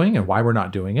not doing and why we're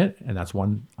not doing it, and that's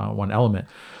one element.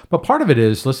 But part of it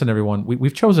is, listen, everyone,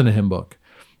 we've chosen a hymn book.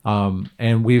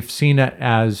 And we've seen it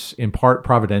as in part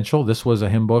providential. This was a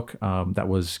hymn book that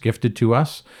was gifted to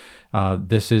us.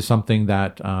 This is something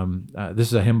that this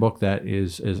is a hymn book that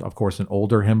is of course an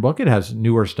older hymn book. It has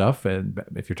newer stuff, and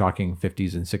if you're talking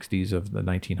 50s and 60s of the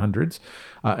 1900s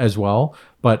as well.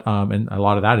 But and a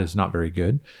lot of that is not very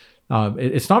good.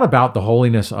 It's not about the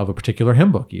holiness of a particular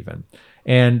hymn book even.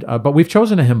 And but we've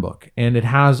chosen a hymn book, and it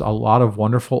has a lot of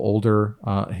wonderful older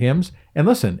hymns. And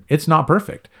listen, it's not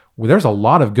perfect. There's a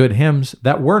lot of good hymns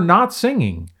that we're not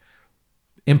singing,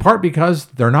 in part because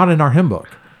they're not in our hymn book.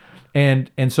 And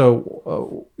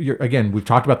so again, we've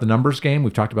talked about the numbers game.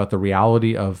 We've talked about the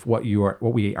reality of what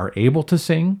we are able to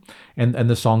sing, and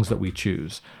the songs that we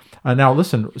choose. Now,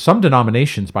 listen, some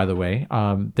denominations, by the way,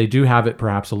 they do have it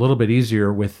perhaps a little bit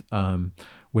easier with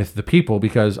the people,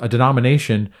 because a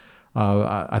denomination,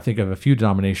 I think of a few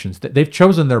denominations, they've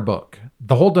chosen their book.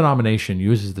 The whole denomination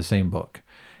uses the same book.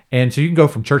 And so you can go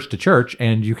from church to church,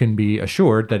 and you can be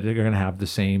assured that you're going to have the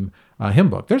same hymn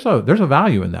book. There's a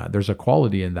value in that. There's a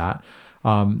quality in that,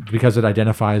 because it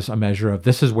identifies a measure of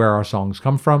this is where our songs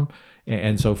come from,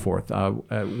 and so forth.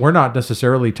 We're not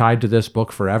necessarily tied to this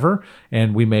book forever,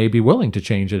 and we may be willing to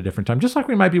change at a different time, just like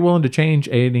we might be willing to change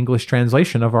an English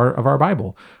translation of our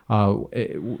Bible. But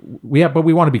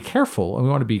we want to be careful, and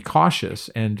we want to be cautious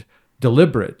and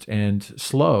deliberate and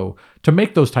slow to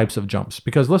make those types of jumps.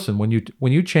 Because listen, when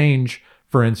you change,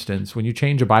 for instance, when you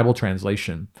change a Bible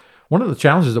translation, one of the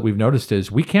challenges that we've noticed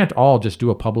is we can't all just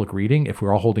do a public reading if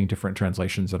we're all holding different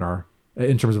translations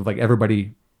in terms of like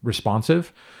everybody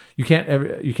responsive. You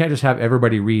can't just have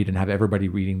everybody read and have everybody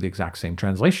reading the exact same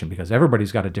translation, because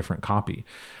everybody's got a different copy.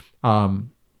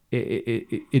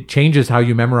 It changes how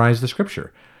you memorize the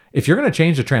scripture. If you're going to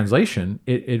change the translation,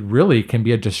 it really can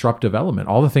be a disruptive element.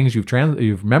 All the things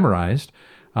you've memorized,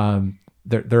 they're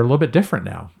a little bit different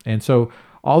now. And so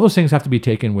all those things have to be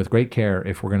taken with great care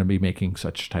if we're going to be making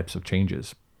such types of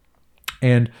changes.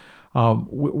 And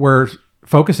we're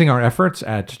focusing our efforts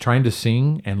at trying to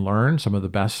sing and learn some of the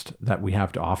best that we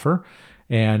have to offer.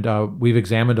 And we've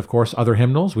examined, of course, other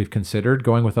hymnals. We've considered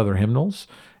going with other hymnals.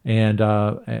 And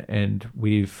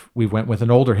we've went with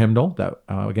an older hymnal that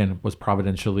again was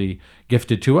providentially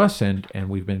gifted to us, and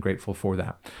we've been grateful for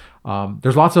that.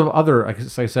 There's lots of other,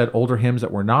 as I said, older hymns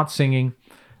that we're not singing,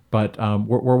 but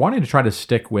we're wanting to try to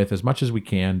stick with, as much as we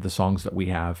can, the songs that we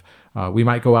have. We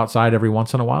might go outside every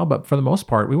once in a while, but for the most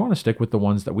part, we want to stick with the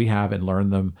ones that we have and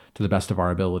learn them to the best of our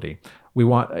ability.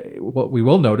 What we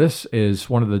will notice is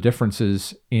one of the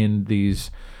differences in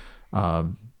these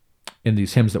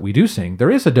hymns that we do sing,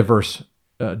 there is a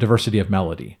diversity of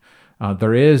melody.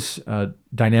 There is a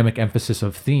dynamic emphasis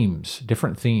of themes,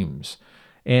 different themes,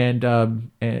 but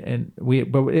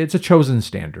it's a chosen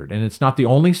standard, and it's not the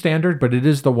only standard, but it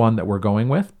is the one that we're going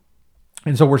with.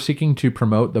 And so we're seeking to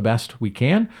promote the best we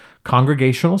can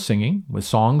congregational singing with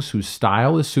songs whose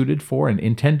style is suited for and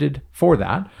intended for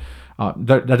that.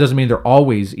 That doesn't mean they're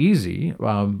always easy.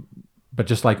 But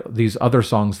just like these other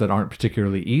songs that aren't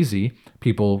particularly easy,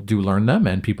 people do learn them,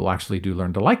 and people actually do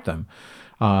learn to like them.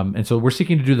 And so we're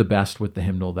seeking to do the best with the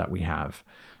hymnal that we have.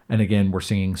 And again, we're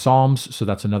singing psalms, so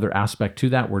that's another aspect to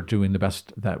that. We're doing the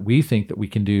best that we think that we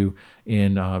can do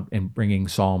in bringing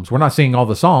psalms. We're not singing all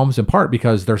the psalms, in part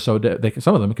because they're some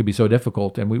of them could be so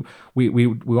difficult, and we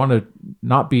want to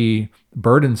not be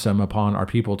burdensome upon our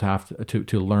people to have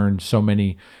to learn so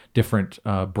many different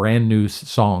brand new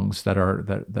songs that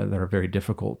are very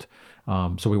difficult.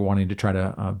 So we're wanting to try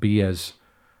to be as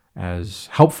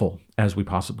helpful as we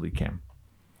possibly can.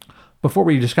 before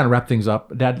we just kind of wrap things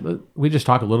up, Dad, we just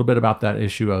talk a little bit about that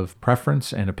issue of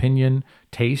preference and opinion,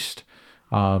 taste.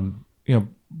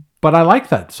 But I like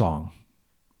that song.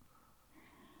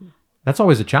 That's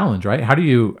always a challenge, right? How do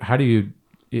you?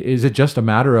 Is it just a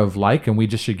matter of like, and we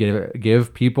just should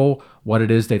give people what it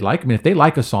is they like? I mean, if they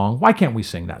like a song, why can't we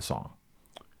sing that song?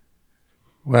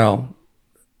 Well,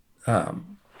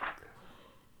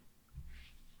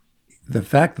 the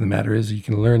fact of the matter is you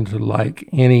can learn to like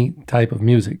any type of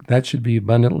music. That should be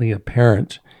abundantly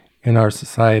apparent in our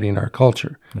society and our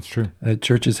culture. That's true.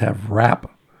 Churches have rap.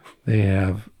 They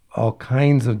have all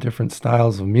kinds of different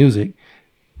styles of music,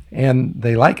 and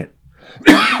they like it.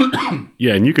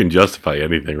 Yeah, and you can justify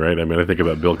anything, right? I mean, I think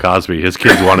about Bill Cosby. His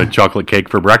kids wanted chocolate cake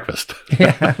for breakfast.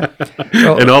 Yeah.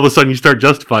 Well, And all of a sudden you start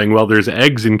justifying, well, there's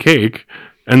eggs in cake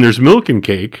and there's milk in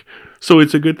cake, so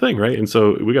it's a good thing, right? And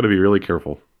so we got to be really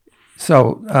careful.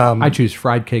 so I choose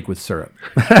fried cake with syrup.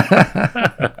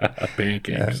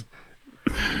 Pancakes.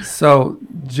 So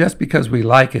just because we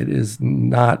like it is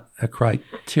not a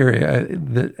criteria,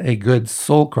 a good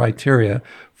sole criteria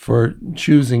for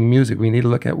choosing music. We need to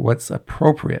look at what's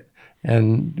appropriate.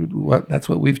 And that's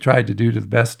what we've tried to do to the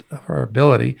best of our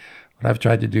ability. What I've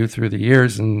tried to do through the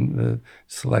years in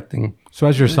selecting. So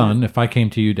as your son, if I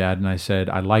came to you, Dad, and I said,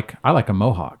 I like a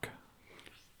mohawk.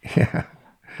 Yeah.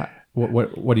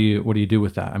 What do you do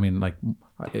with that? I mean, like,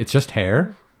 it's just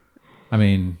hair. I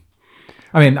mean,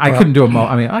 I couldn't do a mo.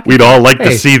 I mean, We'd all like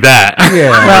to see that.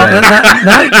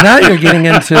 Well, now you're getting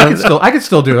into. I could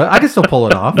still do it. I could still pull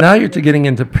it off. Now you're getting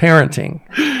into parenting,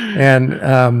 and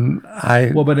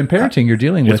But in parenting, you're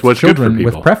dealing It's with what's good for children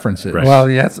with people. preferences. Right. Well,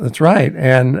 yes, that's right.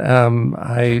 And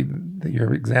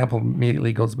your example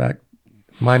immediately goes back in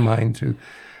my mind to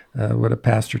what a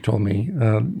pastor told me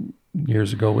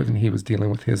years ago when he was dealing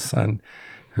with his son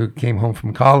who came home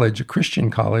from college, a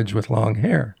Christian college with long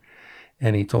hair.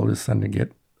 And he told his son to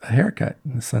get a haircut.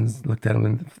 And the son looked at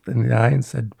him in the eye and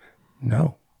said,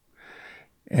 no.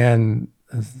 And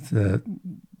the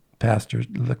pastor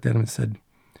looked at him and said,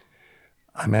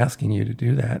 I'm asking you to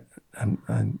do that.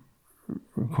 I'm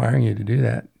requiring you to do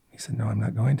that. He said, no, I'm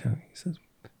not going to. He says,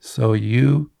 so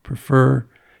you prefer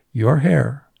your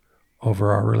hair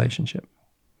over our relationship?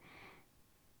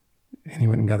 And he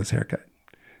went and got his haircut.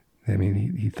 I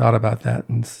mean, he thought about that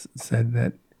and said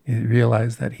that he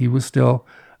realized that he was still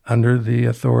under the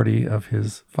authority of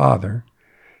his father.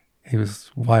 He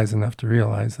was wise enough to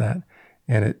realize that.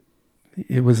 And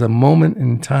it was a moment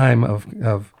in time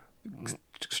of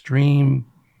extreme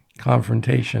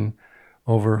confrontation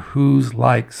over whose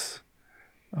likes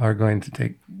are going to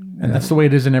take. And that's the way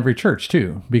it is in every church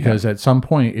too, because at some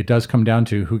point it does come down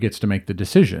to who gets to make the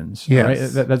decisions.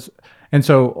 Yes. Right? And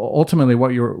so ultimately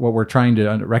what we're trying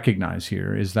to recognize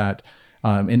here is that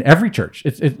in every church,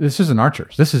 this isn't our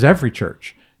church, this is every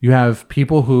church. You have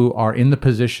people who are in the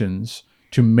positions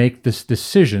to make this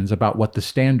decisions about what the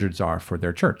standards are for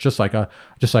their church, just like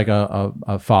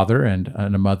a father and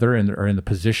a mother are in the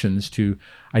positions to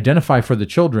identify for the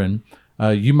children.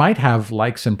 You might have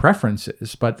likes and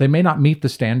preferences, but they may not meet the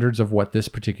standards of what this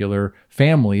particular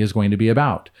family is going to be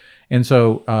about. And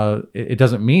so it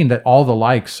doesn't mean that all the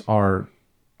likes are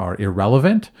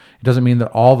irrelevant. It doesn't mean that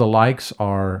all the likes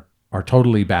are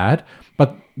totally bad,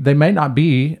 but they may not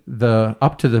be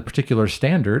up to the particular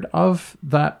standard of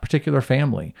that particular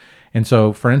family. And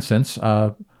so, for instance,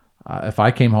 if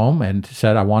I came home and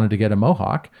said I wanted to get a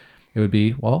mohawk, it would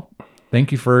be, well,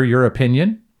 thank you for your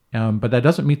opinion, but that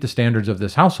doesn't meet the standards of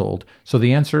this household. So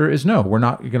the answer is no. We're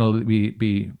not going to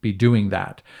be doing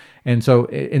that. And so,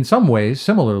 in some ways,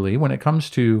 similarly, when it comes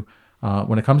to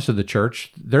the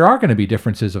church, there are going to be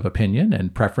differences of opinion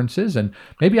and preferences, and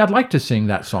maybe I'd like to sing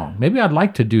that song. Maybe I'd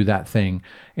like to do that thing.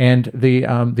 And the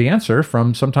answer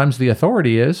from sometimes the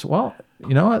authority is, well,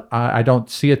 you know what, I don't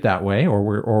see it that way,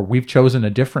 or we've chosen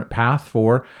a different path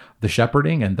for the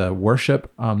shepherding and the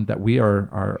worship that we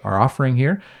are offering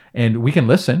here. And we can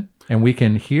listen and we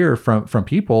can hear from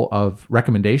people of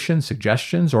recommendations,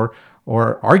 suggestions, or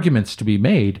arguments to be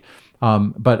made.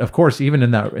 But of course, even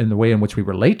in the way in which we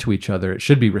relate to each other, it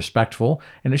should be respectful,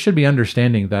 and it should be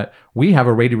understanding that we have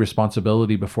a weighty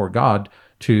responsibility before God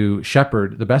to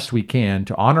shepherd the best we can,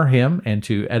 to honor Him and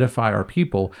to edify our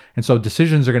people. And so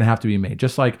decisions are going to have to be made.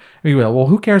 Just like, well,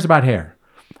 who cares about hair?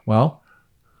 Well,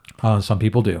 some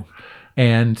people do.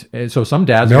 And so some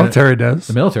dads, the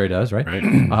military does,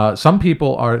 right? Some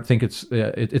people think it's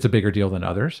a bigger deal than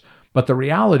others. But the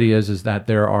reality is that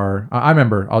there are. I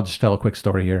remember. I'll just tell a quick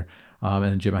story here.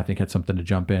 And Jim, I think, had something to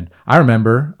jump in. I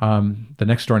remember the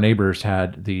next door neighbors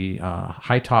had the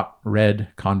high top red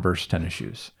Converse tennis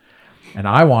shoes, and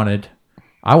I wanted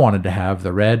I wanted to have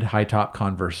the red high top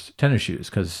Converse tennis shoes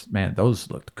because, man, those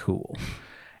looked cool.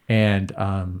 And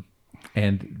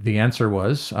the answer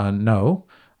was no.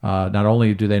 Not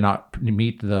only do they not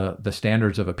meet the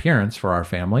standards of appearance for our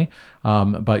family,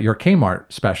 but your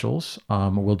Kmart specials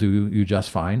will do you just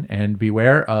fine. And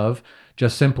beware of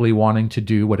just simply wanting to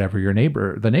do whatever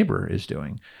the neighbor is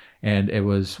doing. And it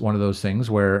was one of those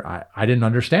things where I didn't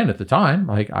understand at the time.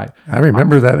 Like I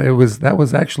remember that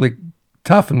was actually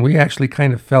tough, and we actually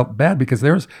kind of felt bad because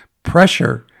there was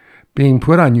pressure being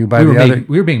put on you by we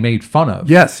were being made fun of.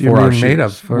 Yes, you're being made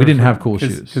of. We didn't have cool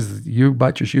shoes because you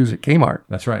bought your shoes at Kmart.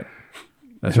 That's right.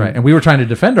 That's right. And we were trying to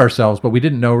defend ourselves, but we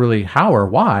didn't know really how or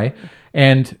why.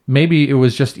 And maybe it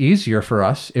was just easier for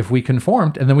us if we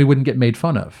conformed, and then we wouldn't get made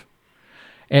fun of.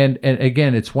 And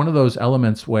again, it's one of those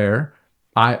elements where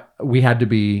we had to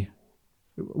be.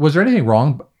 Was there anything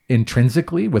wrong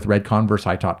intrinsically with red Converse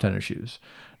high top tennis shoes?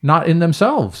 Not in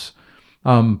themselves.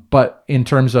 But in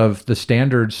terms of the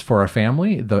standards for our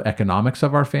family, the economics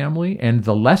of our family, and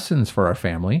the lessons for our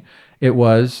family, it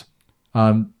was,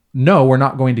 no, we're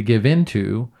not going to give in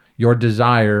to your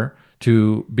desire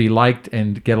to be liked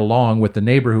and get along with the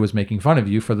neighbor who was making fun of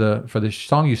you for the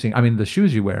song you sing. I mean, the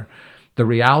shoes you wear. The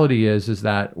reality is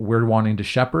that we're wanting to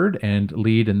shepherd and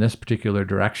lead in this particular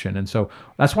direction. And so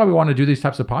that's why we want to do these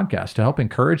types of podcasts, to help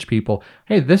encourage people.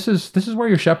 Hey, this is where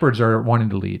your shepherds are wanting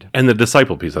to lead. And the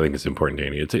disciple piece, I think, is important,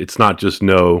 Danny. It's not just,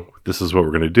 no, this is what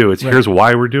we're going to do. It's here's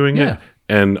why we're doing it.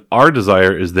 And our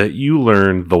desire is that you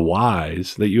learn the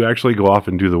whys, that you actually go off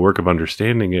and do the work of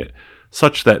understanding it,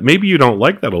 such that maybe you don't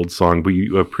like that old song, but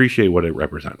you appreciate what it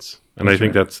represents. And I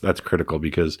think that's critical,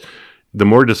 because the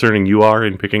more discerning you are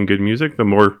in picking good music, the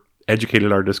more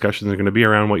educated our discussions are going to be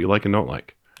around what you like and don't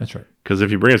like. That's right. Because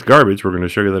if you bring us garbage, we're going to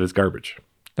show you that it's garbage.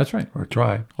 That's right. Or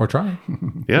try.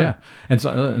 Yeah. And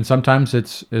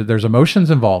sometimes there's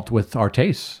emotions involved with our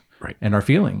tastes, right, and our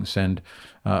feelings, and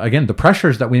again, the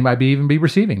pressures that we might even be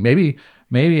receiving.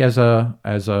 Maybe as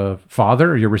a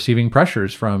father, you're receiving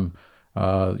pressures from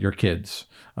your kids.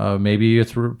 Maybe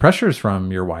it's pressures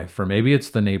from your wife, or maybe it's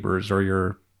the neighbors or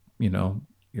your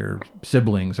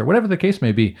siblings, or whatever the case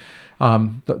may be.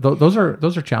 Those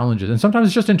are challenges, and sometimes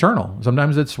it's just internal.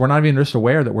 Sometimes we're not even just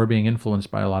aware that we're being influenced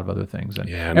by a lot of other things.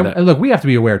 And look, we have to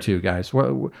be aware too, guys.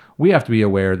 We have to be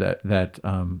aware that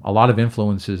a lot of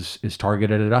influence is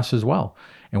targeted at us as well,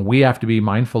 and we have to be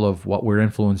mindful of what we're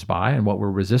influenced by and what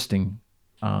we're resisting,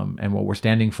 and what we're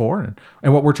standing for,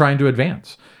 and what we're trying to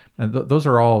advance. And those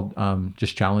are all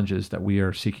just challenges that we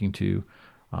are seeking to.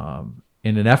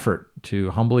 In an effort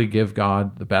to humbly give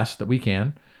God the best that we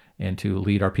can, and to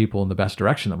lead our people in the best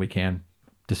direction that we can,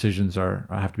 decisions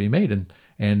have to be made,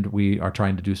 and we are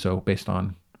trying to do so based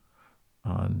on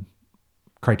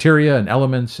criteria and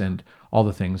elements and all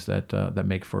the things that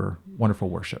make for wonderful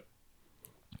worship.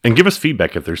 And give us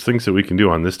feedback if there's things that we can do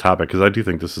on this topic, because I do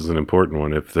think this is an important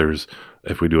one.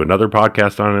 If we do another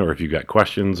podcast on it, or if you've got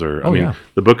questions, or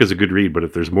the book is a good read, but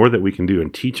if there's more that we can do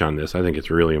and teach on this, I think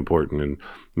it's really important. And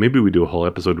maybe we do a whole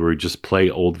episode where we just play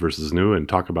old versus new and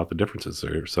talk about the differences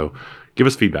there. So give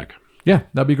us feedback. Yeah,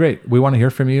 that'd be great. We want to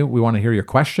hear from you. We want to hear your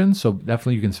questions. So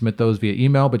definitely you can submit those via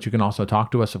email, but you can also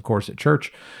talk to us, of course, at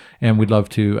church. And we'd love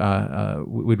to,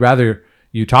 we'd rather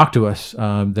you talk to us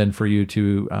than for you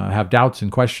to have doubts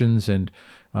and questions and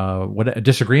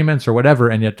disagreements or whatever,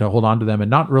 and yet to hold on to them and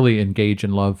not really engage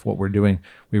and love what we're doing.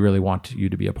 We really want you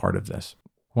to be a part of this.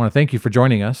 I want to thank you for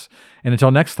joining us. And until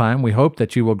next time, we hope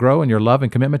that you will grow in your love and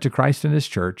commitment to Christ and His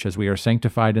church as we are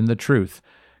sanctified in the truth.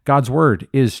 God's word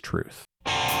is truth.